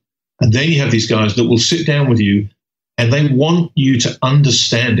loser. And then you have these guys that will sit down with you and they want you to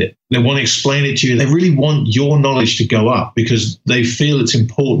understand it. They want to explain it to you. They really want your knowledge to go up because they feel it's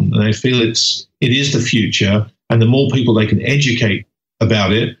important and they feel it is the future. And the more people they can educate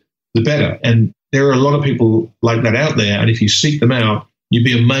about it, the better. And there are a lot of people like that out there. And if you seek them out, you'd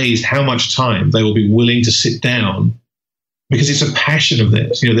be amazed how much time they will be willing to sit down because it's a passion of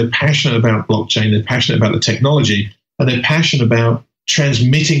theirs. They're passionate about blockchain, they're passionate about the technology, and they're passionate about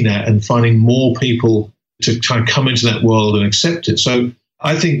transmitting that and finding more people to try and come into that world and accept it. So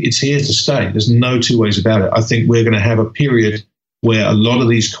I think it's here to stay. There's no two ways about it. I think we're going to have a period where a lot of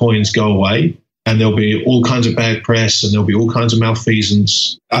these coins go away and there'll be all kinds of bad press and there'll be all kinds of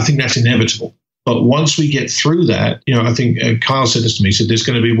malfeasance. I think that's inevitable. But once we get through that, I think Kyle said this to me, he said there's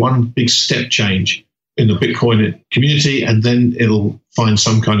going to be one big step change in the Bitcoin community and then it'll find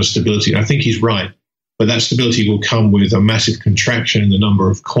some kind of stability. And I think he's right. But that stability will come with a massive contraction in the number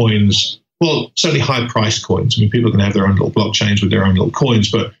of coins. Well, certainly high-priced coins. I mean, people are going to have their own little blockchains with their own little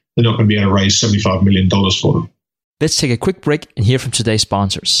coins, but they're not going to be able to raise $75 million for them. Let's take a quick break and hear from today's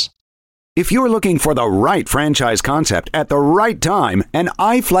sponsors. If you're looking for the right franchise concept at the right time, an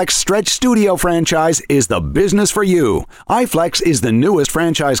iFlex Stretch Studio franchise is the business for you. iFlex is the newest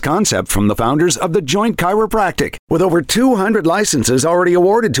franchise concept from the founders of The Joint Chiropractic. With over 200 licenses already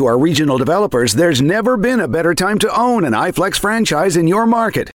awarded to our regional developers, there's never been a better time to own an iFlex franchise in your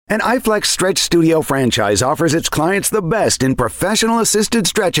market. An iFlex Stretch Studio franchise offers its clients the best in professional assisted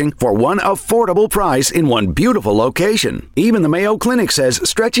stretching for one affordable price in one beautiful location. Even the Mayo Clinic says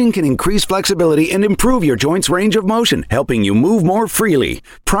stretching can increase flexibility and improve your joints' range of motion, helping you move more freely.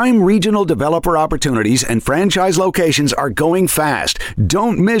 Prime regional developer opportunities and franchise locations are going fast.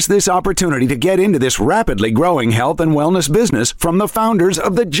 Don't miss this opportunity to get into this rapidly growing health and wellness business from the founders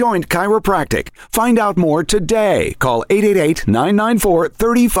of The Joint Chiropractic. Find out more today. Call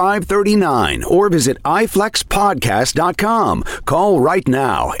 888-994-3539 or visit iflexpodcast.com. Call right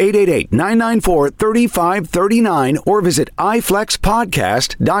now, 888-994-3539 or visit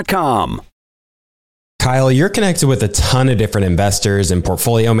iflexpodcast.com. Kyle, you're connected with a ton of different investors and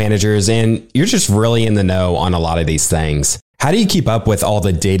portfolio managers, and you're just really in the know on a lot of these things. How do you keep up with all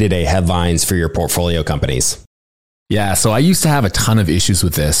the day-to-day headlines for your portfolio companies? Yeah, so I used to have a ton of issues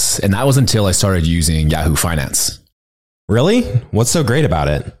with this, and that was until I started using Yahoo Finance. Really? What's so great about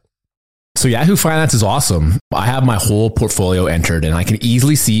it? So Yahoo Finance is awesome. I have my whole portfolio entered and I can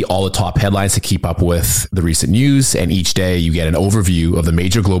easily see all the top headlines to keep up with the recent news. And each day you get an overview of the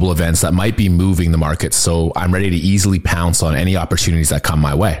major global events that might be moving the market. So I'm ready to easily pounce on any opportunities that come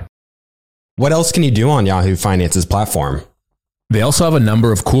my way. What else can you do on Yahoo Finance's platform? They also have a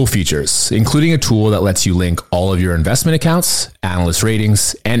number of cool features, including a tool that lets you link all of your investment accounts, analyst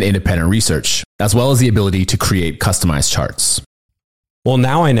ratings, and independent research, as well as the ability to create customized charts. Well,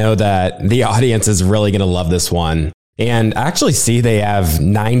 now I know that the audience is really going to love this one. And I actually see they have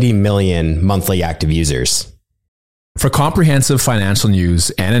 90 million monthly active users. For comprehensive financial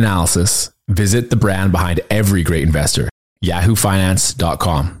news and analysis, visit the brand behind every great investor,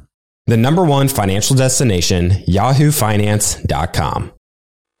 yahoofinance.com. The number one financial destination, yahoofinance.com.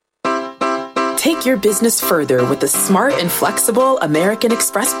 Take your business further with the smart and flexible American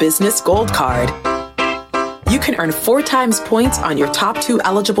Express Business Gold Card. You can earn 4 times points on your top 2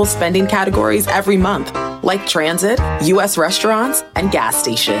 eligible spending categories every month, like transit, U.S. restaurants, and gas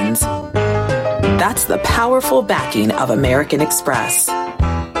stations. That's the powerful backing of American Express.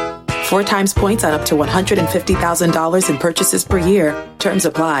 4 times points on up to $150,000 in purchases per year. Terms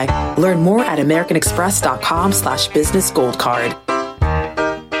apply. Learn more at americanexpress.com/business gold card.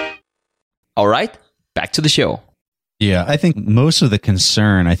 All right, back to the show. Yeah, I think most of the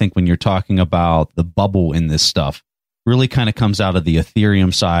concern, when you're talking about the bubble in this stuff, really kind of comes out of the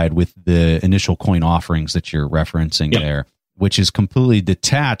Ethereum side with the initial coin offerings that you're referencing there, which is completely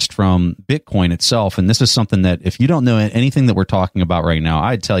detached from Bitcoin itself. And this is something that if you don't know anything that we're talking about right now,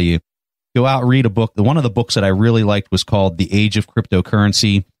 I'd tell you, go out, read a book. One of the books that I really liked was called The Age of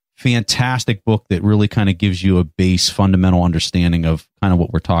Cryptocurrency, fantastic book that really kind of gives you a base fundamental understanding of kind of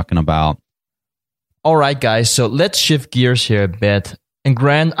what we're talking about. All right, guys. So let's shift gears here a bit. And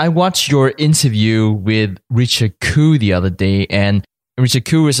Grant, I watched your interview with Richard Koo the other day, and Richard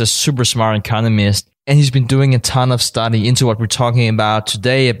Koo is a super smart economist, and he's been doing a ton of study into what we're talking about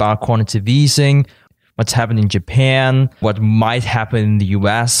today, about quantitative easing, what's happening in Japan, what might happen in the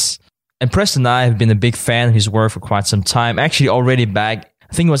US. And Preston and I have been a big fan of his work for quite some time. Actually, already back,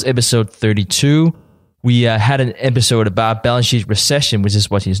 I think it was episode 32, we had an episode about balance sheet recession, which is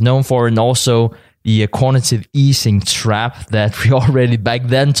what he's known for, and also the quantitative easing trap that we already back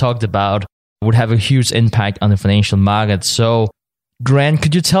then talked about would have a huge impact on the financial market. So, Grant,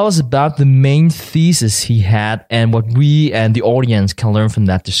 could you tell us about the main thesis he had and what we and the audience can learn from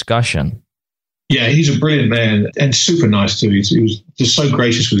that discussion? Yeah, he's a brilliant man and super nice too. He was just so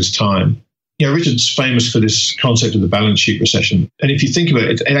gracious with his time. You know, Richard's famous for this concept of the balance sheet recession. And if you think about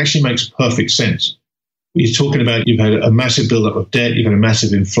it, it actually makes perfect sense. He's talking about you've had a massive buildup of debt, you've had a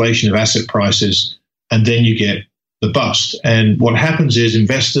massive inflation of asset prices, and then you get the bust. And what happens is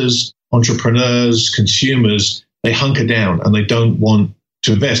investors, entrepreneurs, consumers, they hunker down and they don't want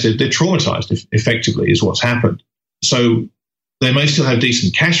to invest. They're traumatized, effectively, is what's happened. So they may still have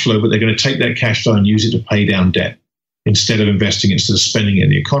decent cash flow, but they're going to take that cash flow and use it to pay down debt instead of investing, instead of spending it in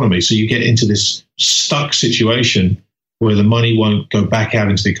the economy. So you get into this stuck situation where the money won't go back out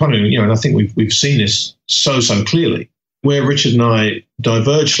into the economy. You know, and I think we've seen this so clearly. Where Richard and I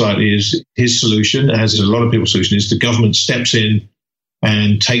diverge slightly is his solution, as is a lot of people's solution, is the government steps in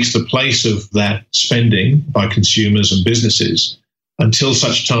and takes the place of that spending by consumers and businesses until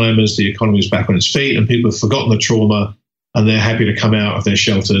such time as the economy is back on its feet and people have forgotten the trauma and they're happy to come out of their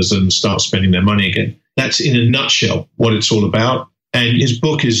shelters and start spending their money again. That's in a nutshell what it's all about. And his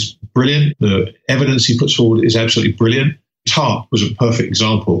book is brilliant. The evidence he puts forward is absolutely brilliant. TARP was a perfect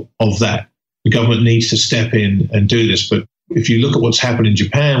example of that. The government needs to step in and do this. But if you look at what's happened in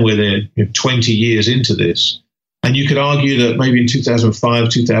Japan, where they're 20 years into this, and you could argue that maybe in 2005,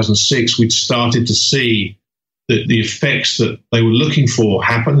 2006, we'd started to see that the effects that they were looking for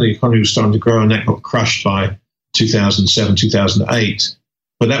happen. The economy was starting to grow, and that got crushed by 2007, 2008.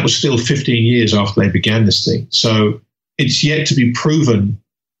 But that was still 15 years after they began this thing. So it's yet to be proven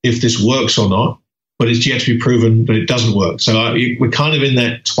if this works or not, but it's yet to be proven that it doesn't work. So we're kind of in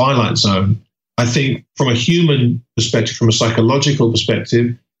that twilight zone. I think from a human perspective, from a psychological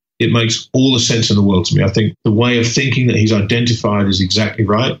perspective, it makes all the sense in the world to me. I think the way of thinking that he's identified is exactly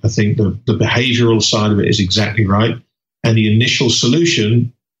right. I think the behavioral side of it is exactly right. And the initial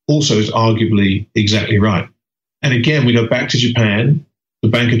solution also is arguably exactly right. And again, we go back to Japan. The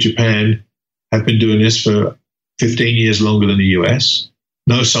Bank of Japan have been doing this for 15 years longer than the US.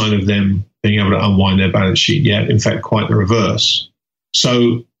 No sign of them being able to unwind their balance sheet yet. In fact, quite the reverse.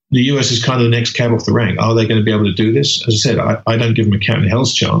 So the US is kind of the next cab off the rank. Are they going to be able to do this? As I said, I don't give them a cat in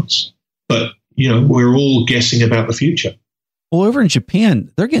hell's chance. But, you know, we're all guessing about the future. Well, over in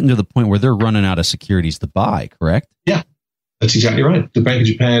Japan, they're getting to the point where they're running out of securities to buy, correct? Yeah, that's exactly right. The Bank of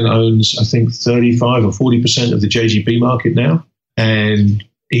Japan owns, I think, 35 or 40% of the JGB market now, and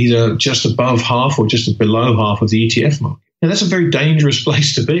either just above half or just below half of the ETF market. And that's a very dangerous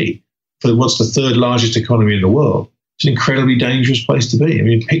place to be for what's the third largest economy in the world. It's an incredibly dangerous place to be. I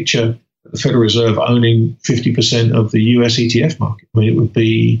mean, picture the Federal Reserve owning 50% of the US ETF market. I mean, it would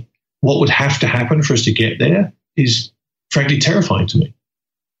be, what would have to happen for us to get there is frankly terrifying to me.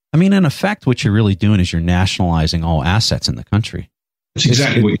 I mean, in effect, what you're really doing is you're nationalizing all assets in the country. That's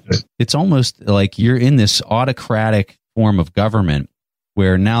exactly what you're doing. It's almost like you're in this autocratic form of government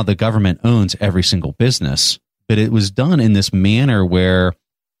where now the government owns every single business, but it was done in this manner where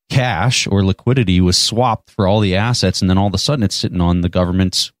cash or liquidity was swapped for all the assets, and then all of a sudden it's sitting on the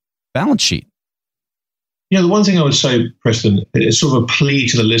government's balance sheet. The one thing I would say, Preston, it's sort of a plea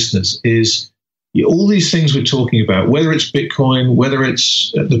to the listeners, is all these things we're talking about, whether it's Bitcoin, whether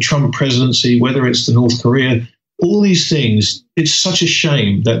it's the Trump presidency, whether it's the North Korea, all these things, it's such a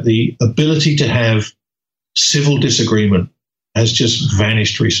shame that the ability to have civil disagreement has just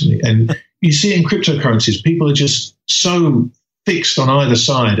vanished recently. And you see in cryptocurrencies, people are just so fixed on either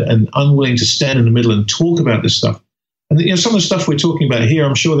side and unwilling to stand in the middle and talk about this stuff. And some of the stuff we're talking about here,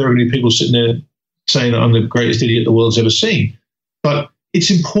 I'm sure there are going to be people sitting there saying I'm the greatest idiot the world's ever seen. But it's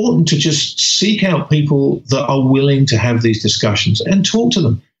important to just seek out people that are willing to have these discussions and talk to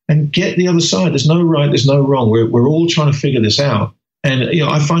them and get the other side. There's no right, there's no wrong. We're all trying to figure this out. And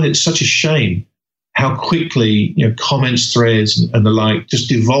I find it such a shame how quickly comments threads and the like just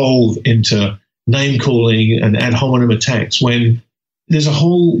devolve into name calling and ad hominem attacks when there's a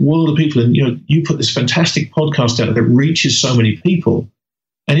whole world of people. And you put this fantastic podcast out that reaches so many people,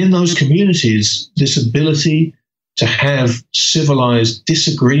 And in those communities, this ability to have civilized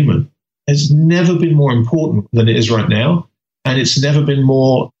disagreement has never been more important than it is right now. And it's never been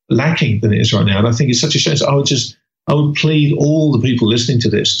more lacking than it is right now. And I think it's such a shame. So I would plead all the people listening to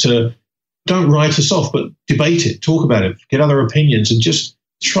this to don't write us off, but debate it, talk about it, get other opinions, and just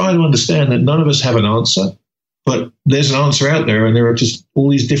try to understand that none of us have an answer, but there's an answer out there, and there are just all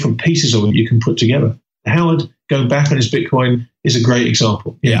these different pieces of it you can put together. Howard going back on his Bitcoin is a great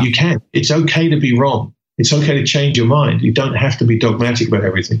example. Yeah. You can. It's okay to be wrong. It's okay to change your mind. You don't have to be dogmatic about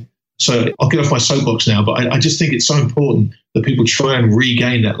everything. So I'll get off my soapbox now, but I just think it's so important that people try and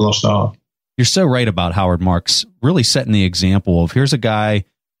regain that lost art. You're so right about Howard Marks really setting the example of here's a guy,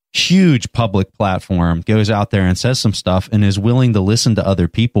 huge public platform, goes out there and says some stuff and is willing to listen to other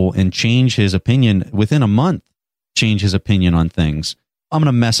people and change his opinion within a month, change his opinion on things. I'm going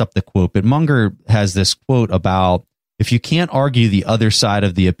to mess up the quote, but Munger has this quote about if you can't argue the other side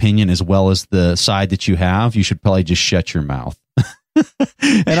of the opinion as well as the side that you have, you should probably just shut your mouth.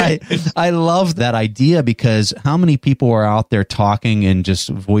 And I love that idea, because how many people are out there talking and just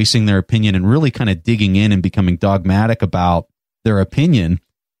voicing their opinion and really kind of digging in and becoming dogmatic about their opinion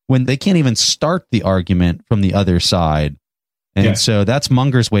when they can't even start the argument from the other side. And so that's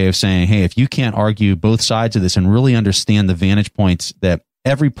Munger's way of saying, hey, if you can't argue both sides of this and really understand the vantage points that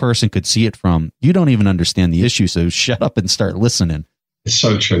every person could see it from, you don't even understand the issue. So shut up and start listening. It's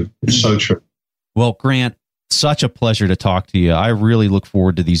so true. It's so true. Well, Grant, such a pleasure to talk to you. I really look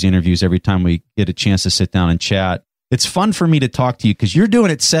forward to these interviews every time we get a chance to sit down and chat. It's fun for me to talk to you because you're doing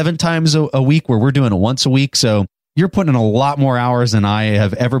it 7 times a week where we're doing it once a week. So you're putting in a lot more hours than I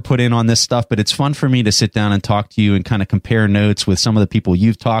have ever put in on this stuff, but it's fun for me to sit down and talk to you and kind of compare notes with some of the people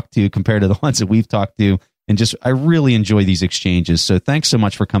you've talked to compared to the ones that we've talked to. And just, I really enjoy these exchanges. So thanks so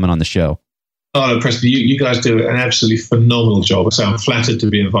much for coming on the show. Oh, no, Preston, you guys do an absolutely phenomenal job. So I'm flattered to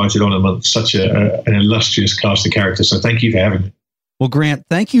be invited on amongst such an illustrious cast of characters. So thank you for having me. Well, Grant,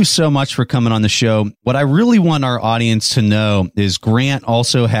 thank you so much for coming on the show. What I really want our audience to know is Grant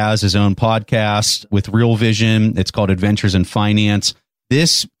also has his own podcast with Real Vision. It's called Adventures in Finance.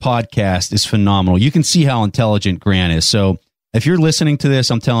 This podcast is phenomenal. You can see how intelligent Grant is. So if you're listening to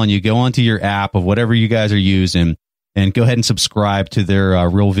this, I'm telling you, go onto your app of whatever you guys are using and go ahead and subscribe to their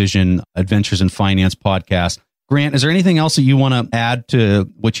Real Vision Adventures in Finance podcast. Grant, is there anything else that you want to add to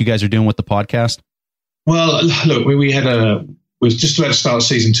what you guys are doing with the podcast? Well, look, we was just about to start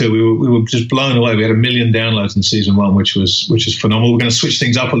season 2. We were just blown away. We had 1 million downloads in season 1, which is phenomenal. We're going to switch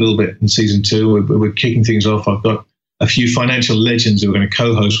things up a little bit in season 2. We're kicking things off. I've got a few financial legends who are going to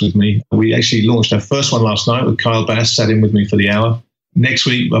co-host with me. We actually launched our first one last night with Kyle Bass, sat in with me for the hour. Next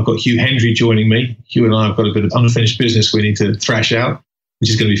week, I've got Hugh Hendry joining me. Hugh and I have got a bit of unfinished business we need to thrash out, which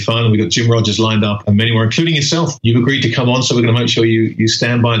is going to be fun. And we've got Jim Rogers lined up and many more, including yourself. You've agreed to come on, so we're going to make sure you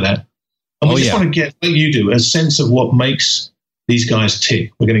stand by that. And we just want to get, like you do, a sense of what makes these guys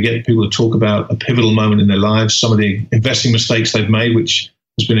tick. We're going to get people to talk about a pivotal moment in their lives, some of the investing mistakes they've made, which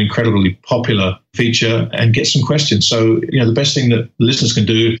has been an incredibly popular feature, and get some questions. So, the best thing that listeners can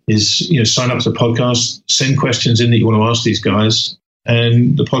do is, sign up to the podcast, send questions in that you want to ask these guys.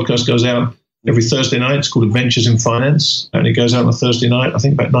 And the podcast goes out every Thursday night. It's called Adventures in Finance. And it goes out on a Thursday night, I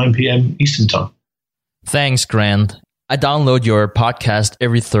think about 9 p.m. Eastern time. Thanks, Grant. I download your podcast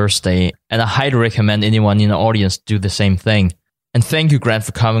every Thursday, and I highly recommend anyone in the audience do the same thing. And thank you, Grant,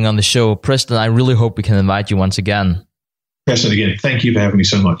 for coming on the show. Preston, I really hope we can invite you once again. Preston, again, thank you for having me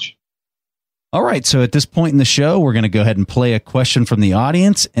so much. All right, so at this point in the show, we're going to go ahead and play a question from the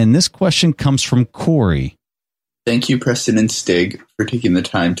audience. And this question comes from Corey. Thank you, Preston and Stig, for taking the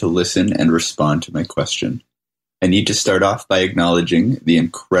time to listen and respond to my question. I need to start off by acknowledging the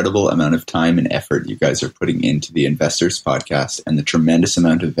incredible amount of time and effort you guys are putting into the Investors Podcast and the tremendous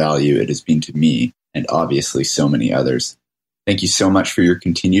amount of value it has been to me and obviously so many others. Thank you so much for your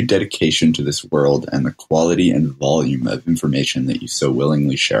continued dedication to this world and the quality and volume of information that you so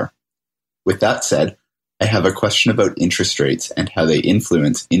willingly share. With that said, I have a question about interest rates and how they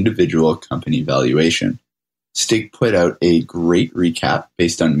influence individual company valuation. Stig put out a great recap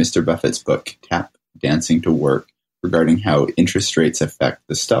based on Mr. Buffett's book, Tap Dancing to Work, regarding how interest rates affect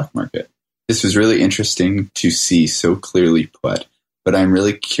the stock market. This was really interesting to see so clearly put, but I'm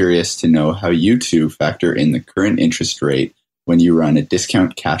really curious to know how you two factor in the current interest rate when you run a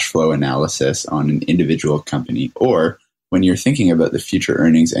discount cash flow analysis on an individual company, or when you're thinking about the future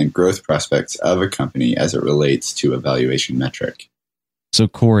earnings and growth prospects of a company as it relates to a valuation metric. So,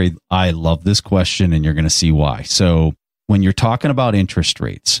 Corey, I love this question, and you're going to see why. So when you're talking about interest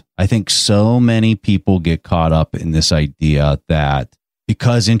rates, I think so many people get caught up in this idea that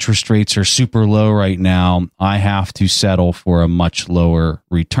because interest rates are super low right now, I have to settle for a much lower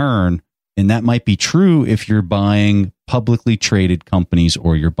return. And that might be true if you're buying publicly traded companies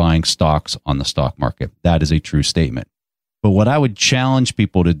or you're buying stocks on the stock market. That is a true statement. But what I would challenge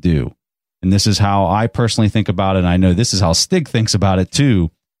people to do, and this is how I personally think about it, and I know this is how Stig thinks about it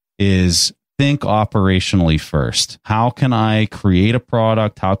too, is think operationally first. How can I create a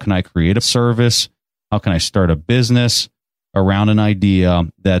product? How can I create a service? How can I start a business around an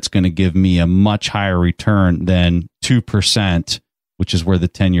idea that's going to give me a much higher return than 2%, which is where the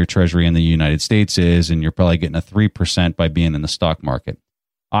 10-year treasury in the United States is, and you're probably getting a 3% by being in the stock market.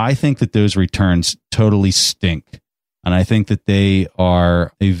 I think that those returns totally stink. And I think that they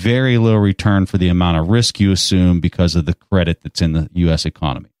are a very low return for the amount of risk you assume because of the credit that's in the U.S.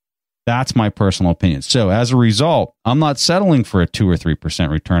 economy. That's my personal opinion. So as a result, I'm not settling for a 2 or 3%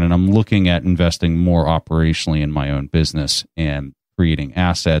 return, and I'm looking at investing more operationally in my own business and creating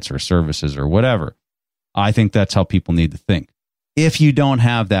assets or services or whatever. I think that's how people need to think. If you don't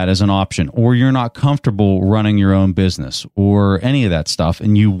have that as an option, or you're not comfortable running your own business or any of that stuff,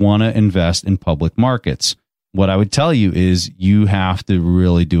 and you want to invest in public markets, what I would tell you is you have to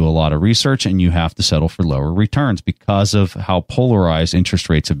really do a lot of research and you have to settle for lower returns because of how polarized interest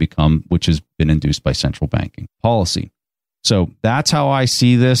rates have become, which has been induced by central banking policy. So that's how I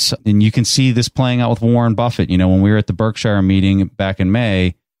see this. And you can see this playing out with Warren Buffett. You know, when we were at the Berkshire meeting back in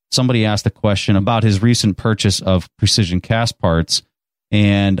May, somebody asked a question about his recent purchase of Precision Castparts.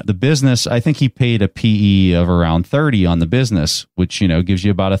 And the business, I think he paid a PE of around 30 on the business, which, you know, gives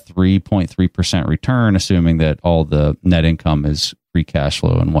you about a 3.3% return, assuming that all the net income is free cash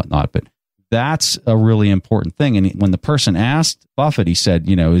flow and whatnot. But that's a really important thing. And when the person asked Buffett, he said,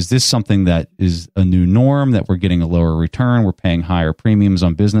 you know, is this something that is a new norm, that we're getting a lower return? We're paying higher premiums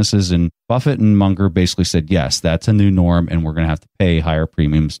on businesses. And Buffett and Munger basically said, yes, that's a new norm. And we're going to have to pay higher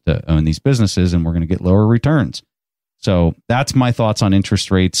premiums to own these businesses, and we're going to get lower returns. So that's my thoughts on interest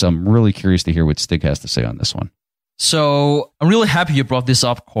rates. I'm really curious to hear what Stig has to say on this one. So I'm really happy you brought this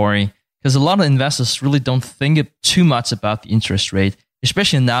up, Corey, because a lot of investors really don't think too much about the interest rate,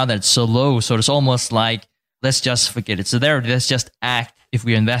 especially now that it's so low. So it's almost like, let's just forget it. So let's just act if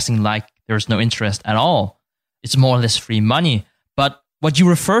we're investing like there's no interest at all. It's more or less free money. But what you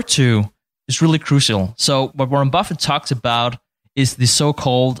refer to is really crucial. So what Warren Buffett talks about is the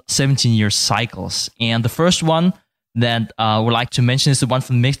so-called 17-year cycles. And the first one that I would like to mention is the one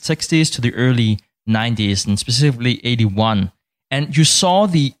from the mid-60s to the early 90s, and specifically 81. And you saw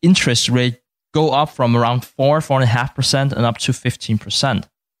the interest rate go up from around 4.5% and up to 15%.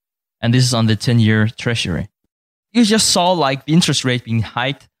 And this is on the 10-year treasury. You just saw like the interest rate being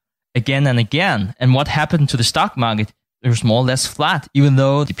hiked again and again. And what happened to the stock market? It was more or less flat, even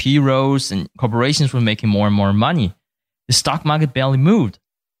though the P rose and corporations were making more and more money. The stock market barely moved.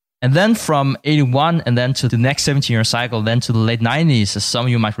 And then from 81 and then to the next 17-year cycle, then to the late 90s, as some of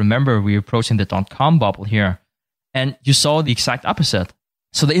you might remember, we were approaching the dot-com bubble here. And you saw the exact opposite.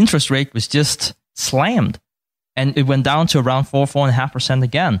 So the interest rate was just slammed. And it went down to around 4.5%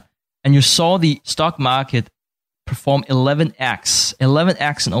 again. And you saw the stock market perform 11x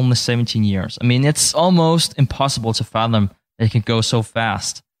in only 17 years. I mean, it's almost impossible to fathom that it can go so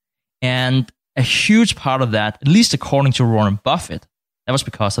fast. And a huge part of that, at least according to Warren Buffett, that was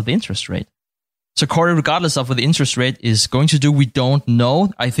because of the interest rate. So, Corey, regardless of what the interest rate is going to do, we don't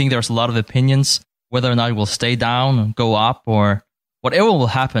know. I think there's a lot of opinions whether or not it will stay down or go up or whatever will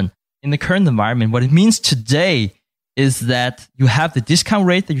happen. In the current environment, what it means today is that you have the discount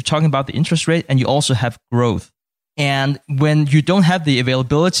rate that you're talking about, the interest rate, and you also have growth. And when you don't have the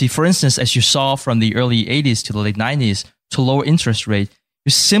availability, for instance, as you saw from the early 80s to the late 90s, to lower interest rate,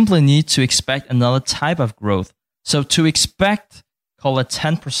 you simply need to expect another type of growth. So to expect, call it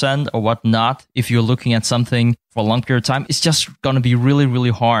 10% or whatnot, if you're looking at something for a long period of time, it's just going to be really, really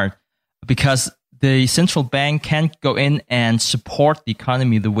hard because the central bank can't go in and support the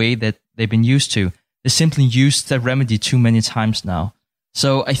economy the way that they've been used to. They simply used that remedy too many times now.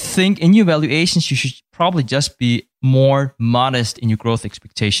 So I think in your valuations, you should probably just be more modest in your growth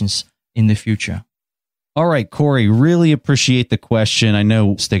expectations in the future. All right, Corey, really appreciate the question. I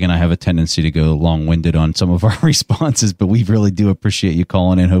know Stig and I have a tendency to go long-winded on some of our responses, but we really do appreciate you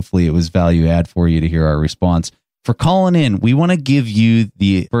calling in. Hopefully it was value add for you to hear our response. For calling in, we want to give you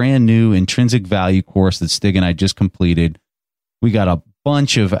the brand new intrinsic value course that Stig and I just completed. We got a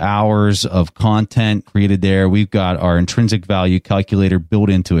bunch of hours of content created there. We've got our intrinsic value calculator built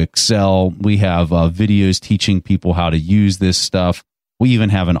into Excel. We have videos teaching people how to use this stuff. We even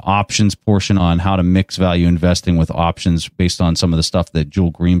have an options portion on how to mix value investing with options based on some of the stuff that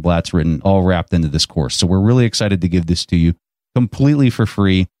Joel Greenblatt's written, all wrapped into this course. So we're really excited to give this to you. completely for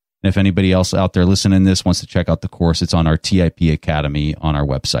free. And if anybody else out there listening to this wants to check out the course, it's on our TIP Academy on our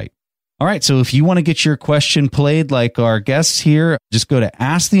website. All right, so if you want to get your question played like our guests here, just go to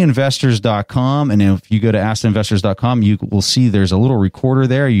asktheinvestors.com. And if you go to asktheinvestors.com, you will see there's a little recorder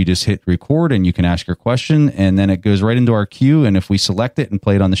there. You just hit record and you can ask your question, and then it goes right into our queue. And if we select it and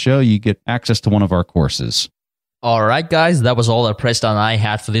play it on the show, you get access to one of our courses. All right, guys, that was all that Preston and I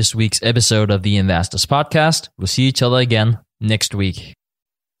had for this week's episode of the Investors Podcast. We'll see each other again next week.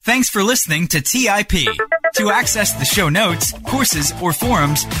 Thanks for listening to TIP. To access the show notes, courses, or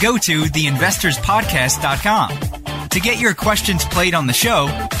forums, go to theinvestorspodcast.com. To get your questions played on the show,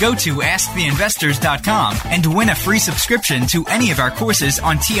 go to asktheinvestors.com and win a free subscription to any of our courses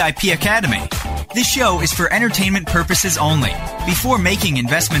on TIP Academy. This show is for entertainment purposes only. Before making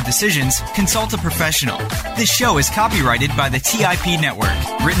investment decisions, consult a professional. This show is copyrighted by the TIP Network.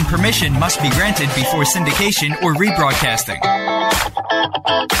 Written permission must be granted before syndication or rebroadcasting.